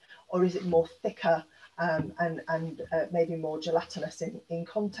watery, or is it more thicker and maybe more gelatinous in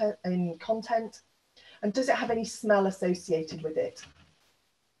content? And does it have any smell associated with it?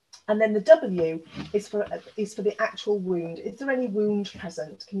 And then the W is for the actual wound. Is there any wound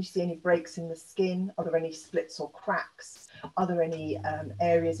present? Can you see any breaks in the skin? Are there any splits or cracks? Are there any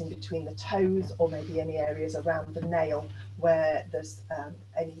areas in between the toes, or maybe any areas around the nail where there's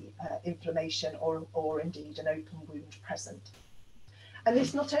any inflammation or indeed an open wound present? And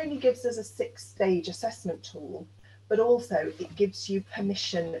this not only gives us a 6-stage assessment tool, but also it gives you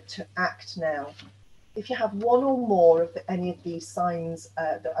permission to act now. If you have one or more of any of these signs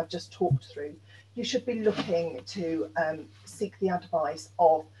that I've just talked through, you should be looking to seek the advice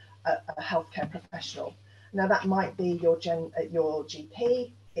of a healthcare professional. Now that might be your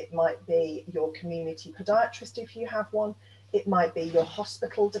GP, it might be your community podiatrist if you have one, it might be your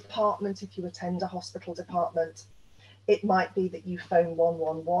hospital department if you attend a hospital department, it might be that you phone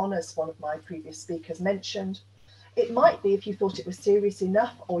 111 as one of my previous speakers mentioned. It might be, if you thought it was serious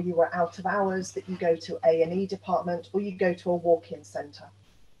enough or you were out of hours, that you go to A&E department or you go to a walk-in centre.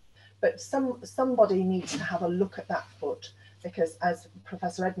 But somebody needs to have a look at that foot, because as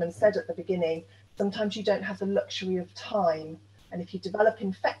Professor Edmonds said at the beginning, sometimes you don't have the luxury of time. And if you develop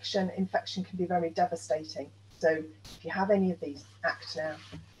infection, infection can be very devastating. So if you have any of these, act now.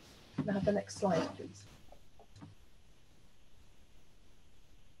 Can I have the next slide, please?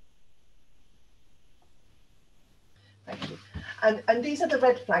 Thank you. And these are the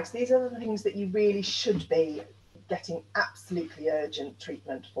red flags. These are the things that you really should be getting absolutely urgent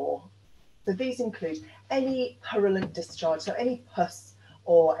treatment for. So these include any purulent discharge, so any pus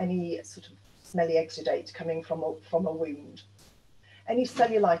or any sort of smelly exudate coming from a wound. Any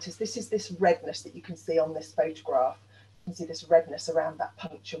cellulitis, this is this redness that you can see on this photograph. You can see this redness around that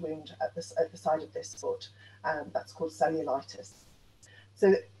puncture wound at the side of this foot. That's called cellulitis.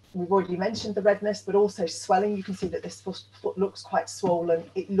 So we've already mentioned the redness, but also swelling. You can see that this foot looks quite swollen.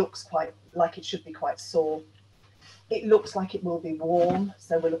 It looks quite like it should be quite sore. It looks like it will be warm,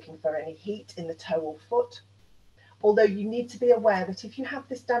 so we're looking for any heat in the toe or foot. Although you need to be aware that if you have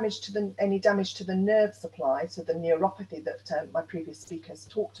this damage to any damage to the nerve supply, so the neuropathy that my previous speakers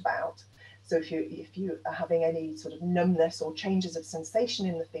talked about, so if you are having any sort of numbness or changes of sensation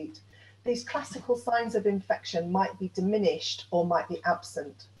in the feet, these classical signs of infection might be diminished or might be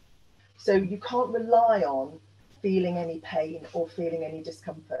absent. So you can't rely on feeling any pain or feeling any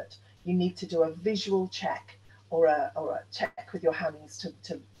discomfort. You need to do a visual check or a check with your hands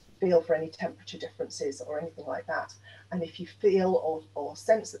to feel for any temperature differences or anything like that. And if you feel or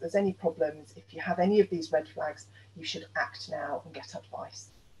sense that there's any problems, if you have any of these red flags, you should act now and get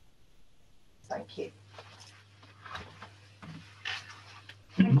advice. Thank you.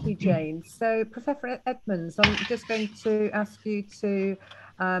 Thank you, Jayne. So Professor Edmonds, I'm just going to ask you to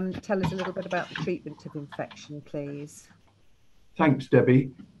tell us a little bit about the treatment of infection, please. Thanks,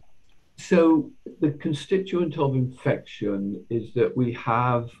 Debbie. So the constituent of infection is that we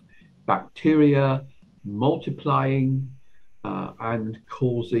have bacteria multiplying and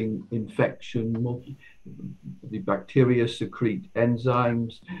causing infection. The bacteria secrete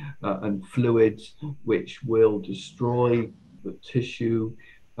enzymes and fluids which will destroy the tissue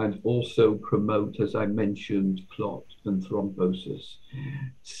and also promote, as I mentioned, clot and thrombosis.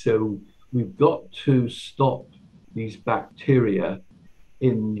 So we've got to stop these bacteria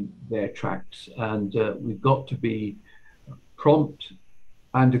in their tracks, and we've got to be prompt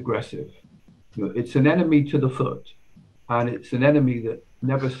and aggressive. You know, it's an enemy to the foot, and it's an enemy that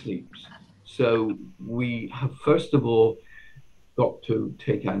never sleeps. So we have, first of all, got to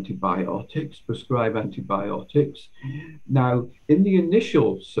take antibiotics, prescribe antibiotics. Now, in the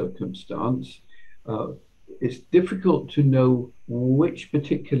initial circumstance, it's difficult to know which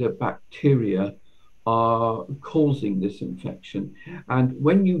particular bacteria are causing this infection. And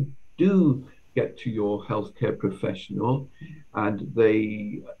when you do get to your healthcare professional and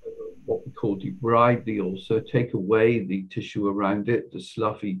they what we call debride the ulcer, take away the tissue around it, the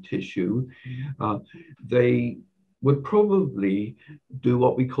sloughy tissue, they would probably do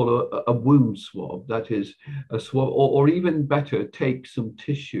what we call a wound swab. That is a swab, or even better, take some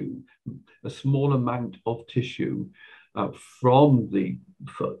tissue, a small amount of tissue from the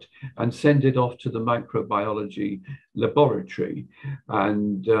foot and send it off to the microbiology laboratory.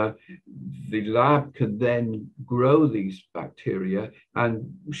 And the lab can then grow these bacteria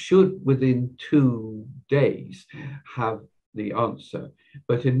and should within 2 days have the answer.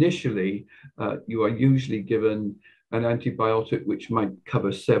 But initially, you are usually given an antibiotic which might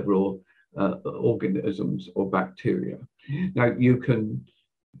cover several organisms or bacteria. Now, you can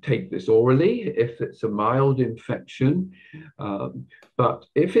take this orally if it's a mild infection, but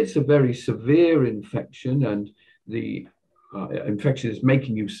if it's a very severe infection and the infection is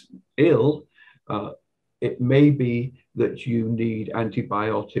making you ill, it may be that you need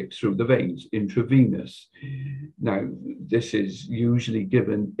antibiotics through the veins, intravenous. Now, this is usually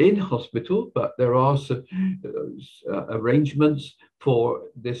given in hospital, but there are arrangements for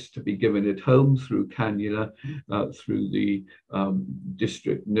this to be given at home through cannula, through the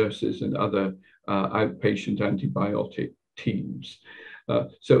district nurses and other outpatient antibiotic teams.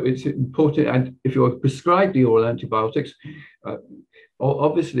 So it's important, and if you're prescribed the oral antibiotics,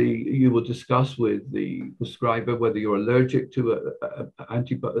 obviously you will discuss with the prescriber whether you're allergic to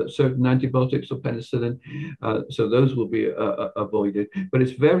certain antibiotics or penicillin, so those will be avoided. But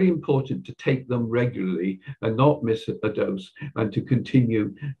it's very important to take them regularly and not miss a dose, and to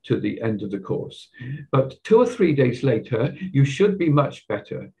continue to the end of the course. But 2 or 3 days later, you should be much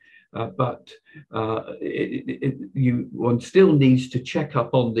better. But one still needs to check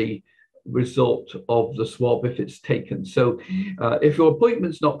up on the result of the swab if it's taken. So if your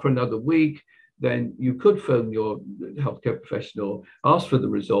appointment's not for another week, then you could phone your healthcare professional, ask for the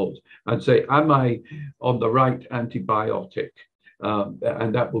result, and say, am I on the right antibiotic?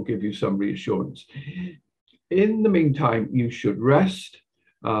 And that will give you some reassurance. In the meantime, you should rest.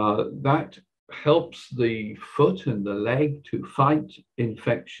 That helps the foot and the leg to fight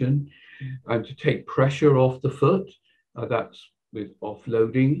infection and to take pressure off the foot. That's with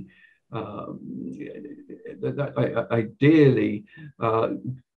offloading. Ideally,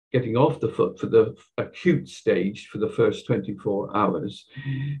 getting off the foot for the acute stage for the first 24 hours.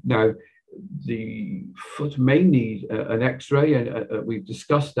 Now, the foot may need an X-ray, and we've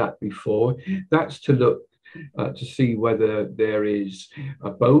discussed that before. That's to look to see whether there is a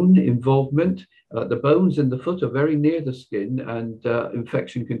bone involvement. The bones in the foot are very near the skin, and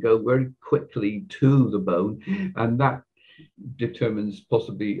infection can go very quickly to the bone, and that determines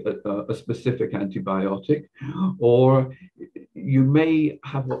possibly a specific antibiotic. Or you may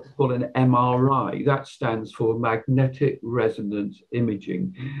have what we call an MRI. That stands for magnetic resonance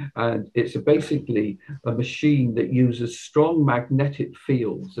imaging, and it's basically a machine that uses strong magnetic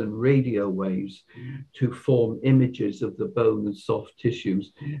fields and radio waves to form images of the bone and soft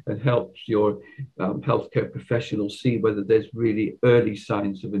tissues, and helps your healthcare professional see whether there's really early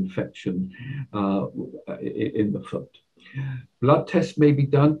signs of infection in the foot. Blood tests may be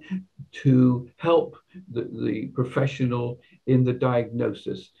done to help the professional in the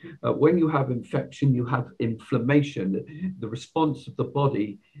diagnosis. When you have infection, you have inflammation. The response of the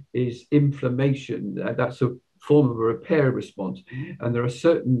body is inflammation. That's a form of a repair response. And there are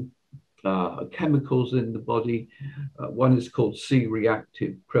certain chemicals in the body. One is called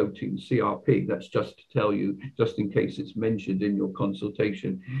C-reactive protein, CRP. That's just to tell you, just in case it's mentioned in your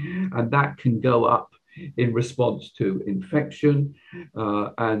consultation. And that can go up in response to infection,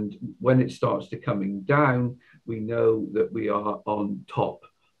 and when it starts to coming down, we know that we are on top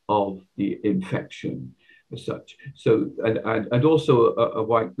of the infection as such. So, and also a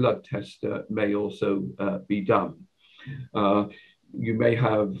white blood test may also be done. You may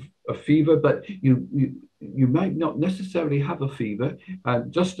have a fever, but you might not necessarily have a fever.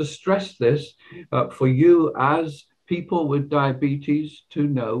 And just to stress this, for you as people with diabetes, to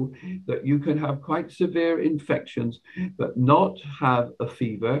know that you can have quite severe infections but not have a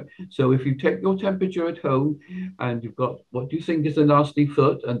fever. So if you take your temperature at home and you've got what you think is a nasty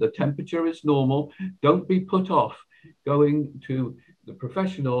foot and the temperature is normal, don't be put off going to the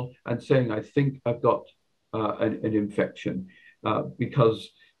professional and saying, I think I've got an infection, because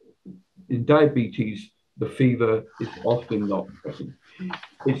in diabetes, the fever is often not present.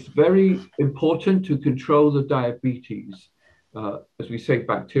 It's very important to control the diabetes. As we say,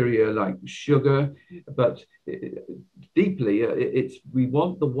 bacteria like sugar, but deeply, we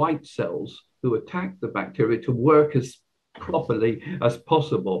want the white cells who attack the bacteria to work as properly as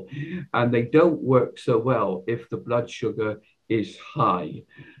possible. And they don't work so well if the blood sugar is high.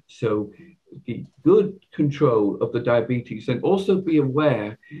 So the good control of the diabetes, and also be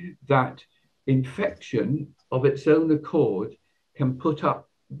aware that infection of its own accord can put up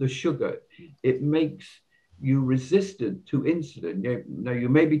the sugar. It makes you resistant to insulin. Now, you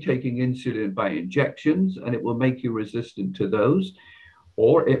may be taking insulin by injections and it will make you resistant to those,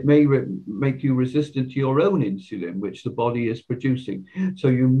 or it may make you resistant to your own insulin, which the body is producing. So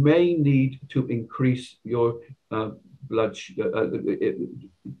you may need to increase your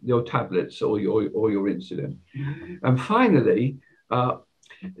your tablets or your insulin. And finally,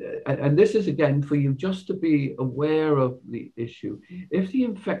 and this is again for you just to be aware of the issue. If the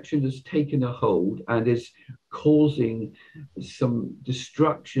infection has taken a hold and is causing some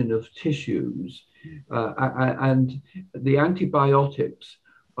destruction of tissues, and the antibiotics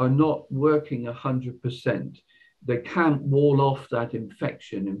are not working 100%, they can't wall off that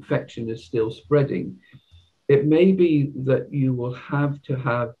infection. Infection is still spreading. It may be that you will have to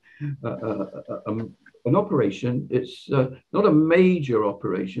have an operation. It's not a major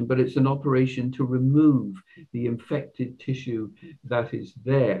operation, but it's an operation to remove the infected tissue that is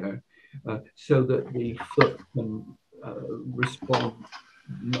there, so that the foot can respond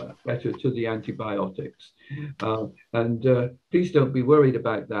better to the antibiotics. Please don't be worried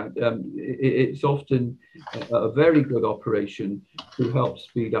about that. It's often a very good operation to help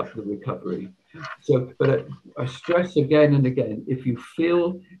speed up the recovery. So, but I stress again and again, if you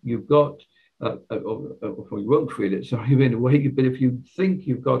feel you've got, or you won't feel it, sorry, in a way, but if you think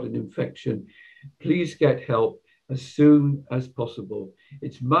you've got an infection, please get help as soon as possible.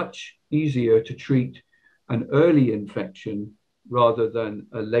 It's much easier to treat an early infection rather than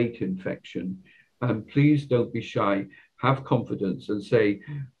a late infection. And please don't be shy. Have confidence and say,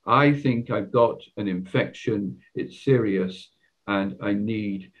 I think I've got an infection, it's serious, and I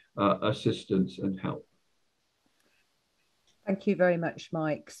need assistance and help. Thank you very much,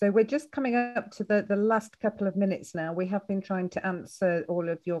 Mike. So we're just coming up to the last couple of minutes now. We have been trying to answer all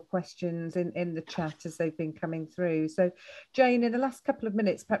of your questions in the chat as they've been coming through. So Jayne, in the last couple of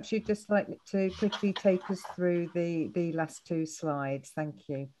minutes, perhaps you'd just like to quickly take us through the last two slides. Thank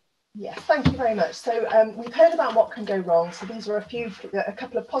you. Yes, thank you very much. So we've heard about what can go wrong. So these are a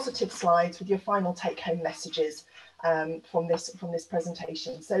couple of positive slides with your final take-home messages from this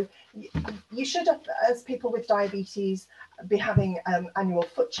presentation. So you should, as people with diabetes, be having annual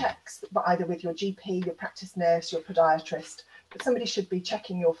foot checks, but either with your GP, your practice nurse, your podiatrist. But somebody should be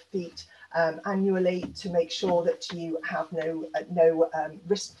checking your feet annually to make sure that you have no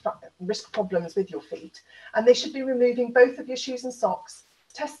risk problems with your feet. And they should be removing both of your shoes and socks,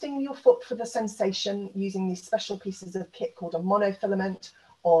 testing your foot for the sensation using these special pieces of kit called a monofilament,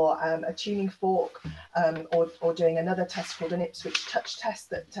 or a tuning fork, or doing another test called an Ipswich touch test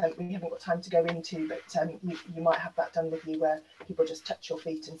that we haven't got time to go into, but you might have that done with you, where people just touch your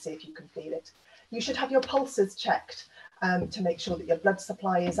feet and see if you can feel it. You should have your pulses checked to make sure that your blood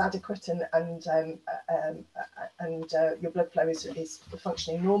supply is adequate and your blood flow is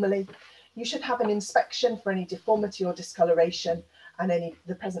functioning normally. You should have an inspection for any deformity or discoloration and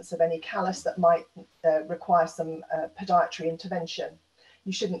the presence of any callus that might require some podiatry intervention.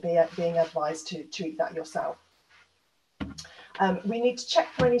 You shouldn't be being advised to treat that yourself. We need to check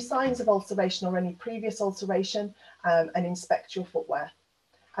for any signs of ulceration or any previous ulceration and inspect your footwear.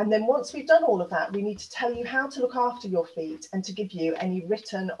 And then once we've done all of that, we need to tell you how to look after your feet and to give you any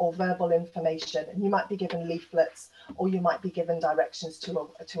written or verbal information. And you might be given leaflets, or you might be given directions to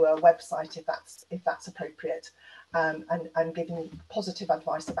a website if that's appropriate, and giving positive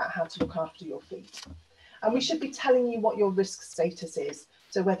advice about how to look after your feet. And we should be telling you what your risk status is,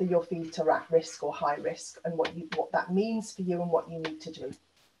 so whether your feet are at risk or high risk, and what that means for you and what you need to do.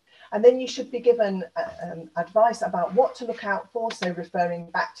 And then you should be given advice about what to look out for, so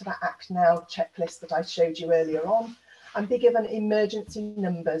referring back to that Act Now checklist that I showed you earlier on, and be given emergency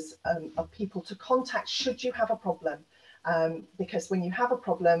numbers of people to contact should you have a problem. Because when you have a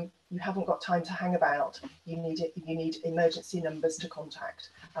problem, you haven't got time to hang about. You need emergency numbers to contact,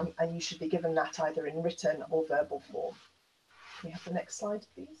 and you should be given that either in written or verbal form. Can we have the next slide,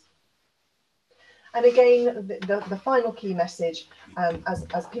 please? And again, the final key message,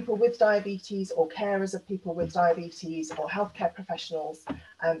 as people with diabetes or carers of people with diabetes or healthcare professionals,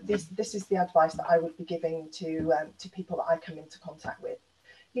 this is the advice that I would be giving to people that I come into contact with.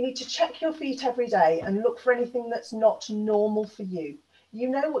 You need to check your feet every day and look for anything that's not normal for you. You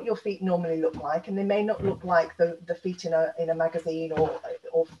know what your feet normally look like, and they may not look like the feet in a magazine or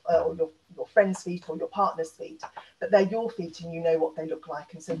your friend's feet or your partner's feet, but they're your feet and you know what they look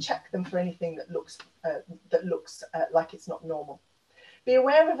like. And so check them for anything that looks like it's not normal. Be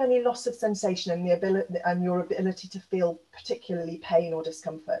aware of any loss of sensation and your ability to feel particularly pain or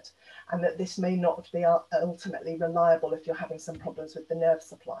discomfort, and that this may not be ultimately reliable if you're having some problems with the nerve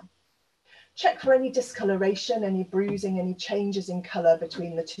supply. Check for any discoloration, any bruising, any changes in colour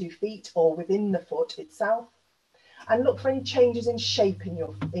between the 2 feet or within the foot itself, and look for any changes in shape in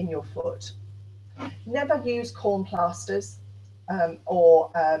your foot. Never use corn plasters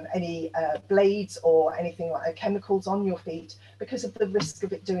or any blades or anything like chemicals on your feet, because of the risk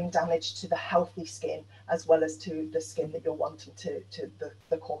of it doing damage to the healthy skin as well as to the skin that you're wanting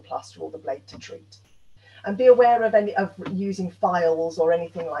the corn plaster or the blade to treat. And be aware of using files or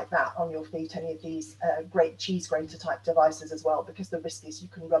anything like that on your feet, any of these great cheese grater type devices as well, because the risk is you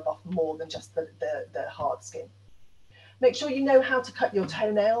can rub off more than just the hard skin. Make sure you know how to cut your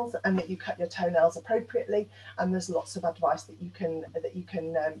toenails and that you cut your toenails appropriately. And there's lots of advice that you can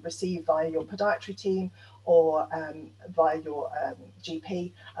receive via your podiatry team or via your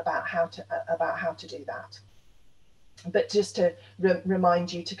GP about how to do that. But just to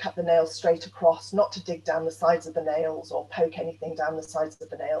remind you to cut the nails straight across, not to dig down the sides of the nails or poke anything down the sides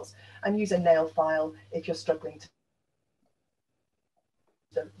of the nails, and use a nail file if you're struggling to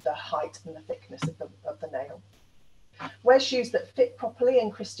the height and the thickness of the nail. Wear shoes that fit properly,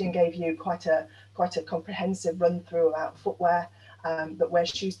 and Christian gave you quite a comprehensive run through about footwear, but wear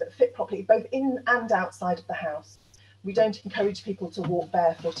shoes that fit properly both in and outside of the house. We don't encourage people to walk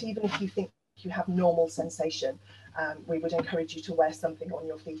barefoot, even if you think you have normal sensation. We would encourage you to wear something on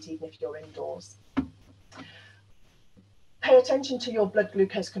your feet even if you're indoors. Pay attention to your blood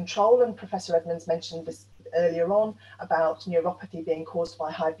glucose control, and Professor Edmonds mentioned this earlier on about neuropathy being caused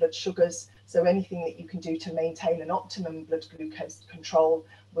by high blood sugars. So anything that you can do to maintain an optimum blood glucose control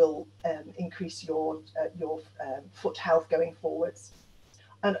will increase your foot health going forwards.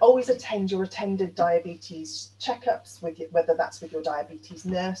 And always attend your attended diabetes checkups, whether that's with your diabetes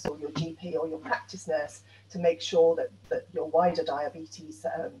nurse or your GP or your practice nurse, to make sure that your wider diabetes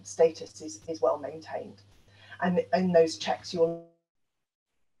status is well maintained. And in those checks, you'll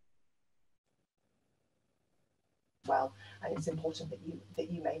well, and it's important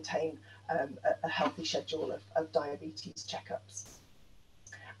that you maintain a healthy schedule of diabetes checkups.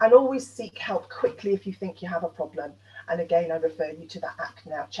 And always seek help quickly if you think you have a problem. And again, I refer you to that Act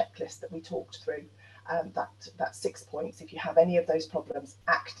Now checklist that we talked through, that 6 points. If you have any of those problems,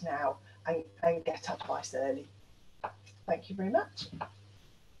 act now and get advice early. Thank you very much.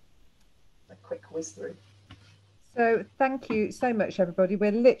 A quick whiz through. So thank you so much, everybody.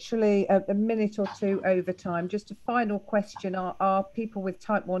 We're literally a minute or two over time. Just a final question. Are people with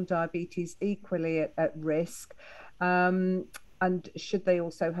type 1 diabetes equally at risk? And should they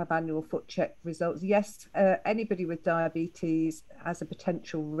also have annual foot check results? Yes, anybody with diabetes has a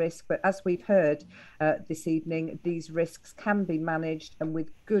potential risk, but as we've heard this evening, these risks can be managed, and with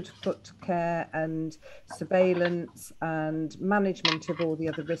good foot care and surveillance and management of all the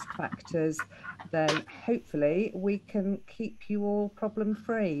other risk factors, then hopefully we can keep you all problem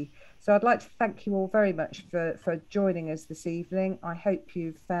free. So I'd like to thank you all very much for joining us this evening. I hope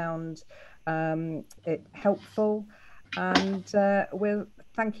you've found it helpful. And we'll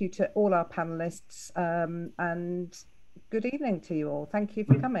thank you to all our panelists, and good evening to you all. Thank you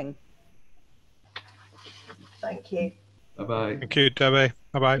for coming. Thank you. Bye-bye. Thank you, Debbie.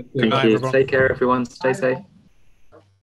 Bye-bye. Good night, everyone. Take care, everyone. Stay safe.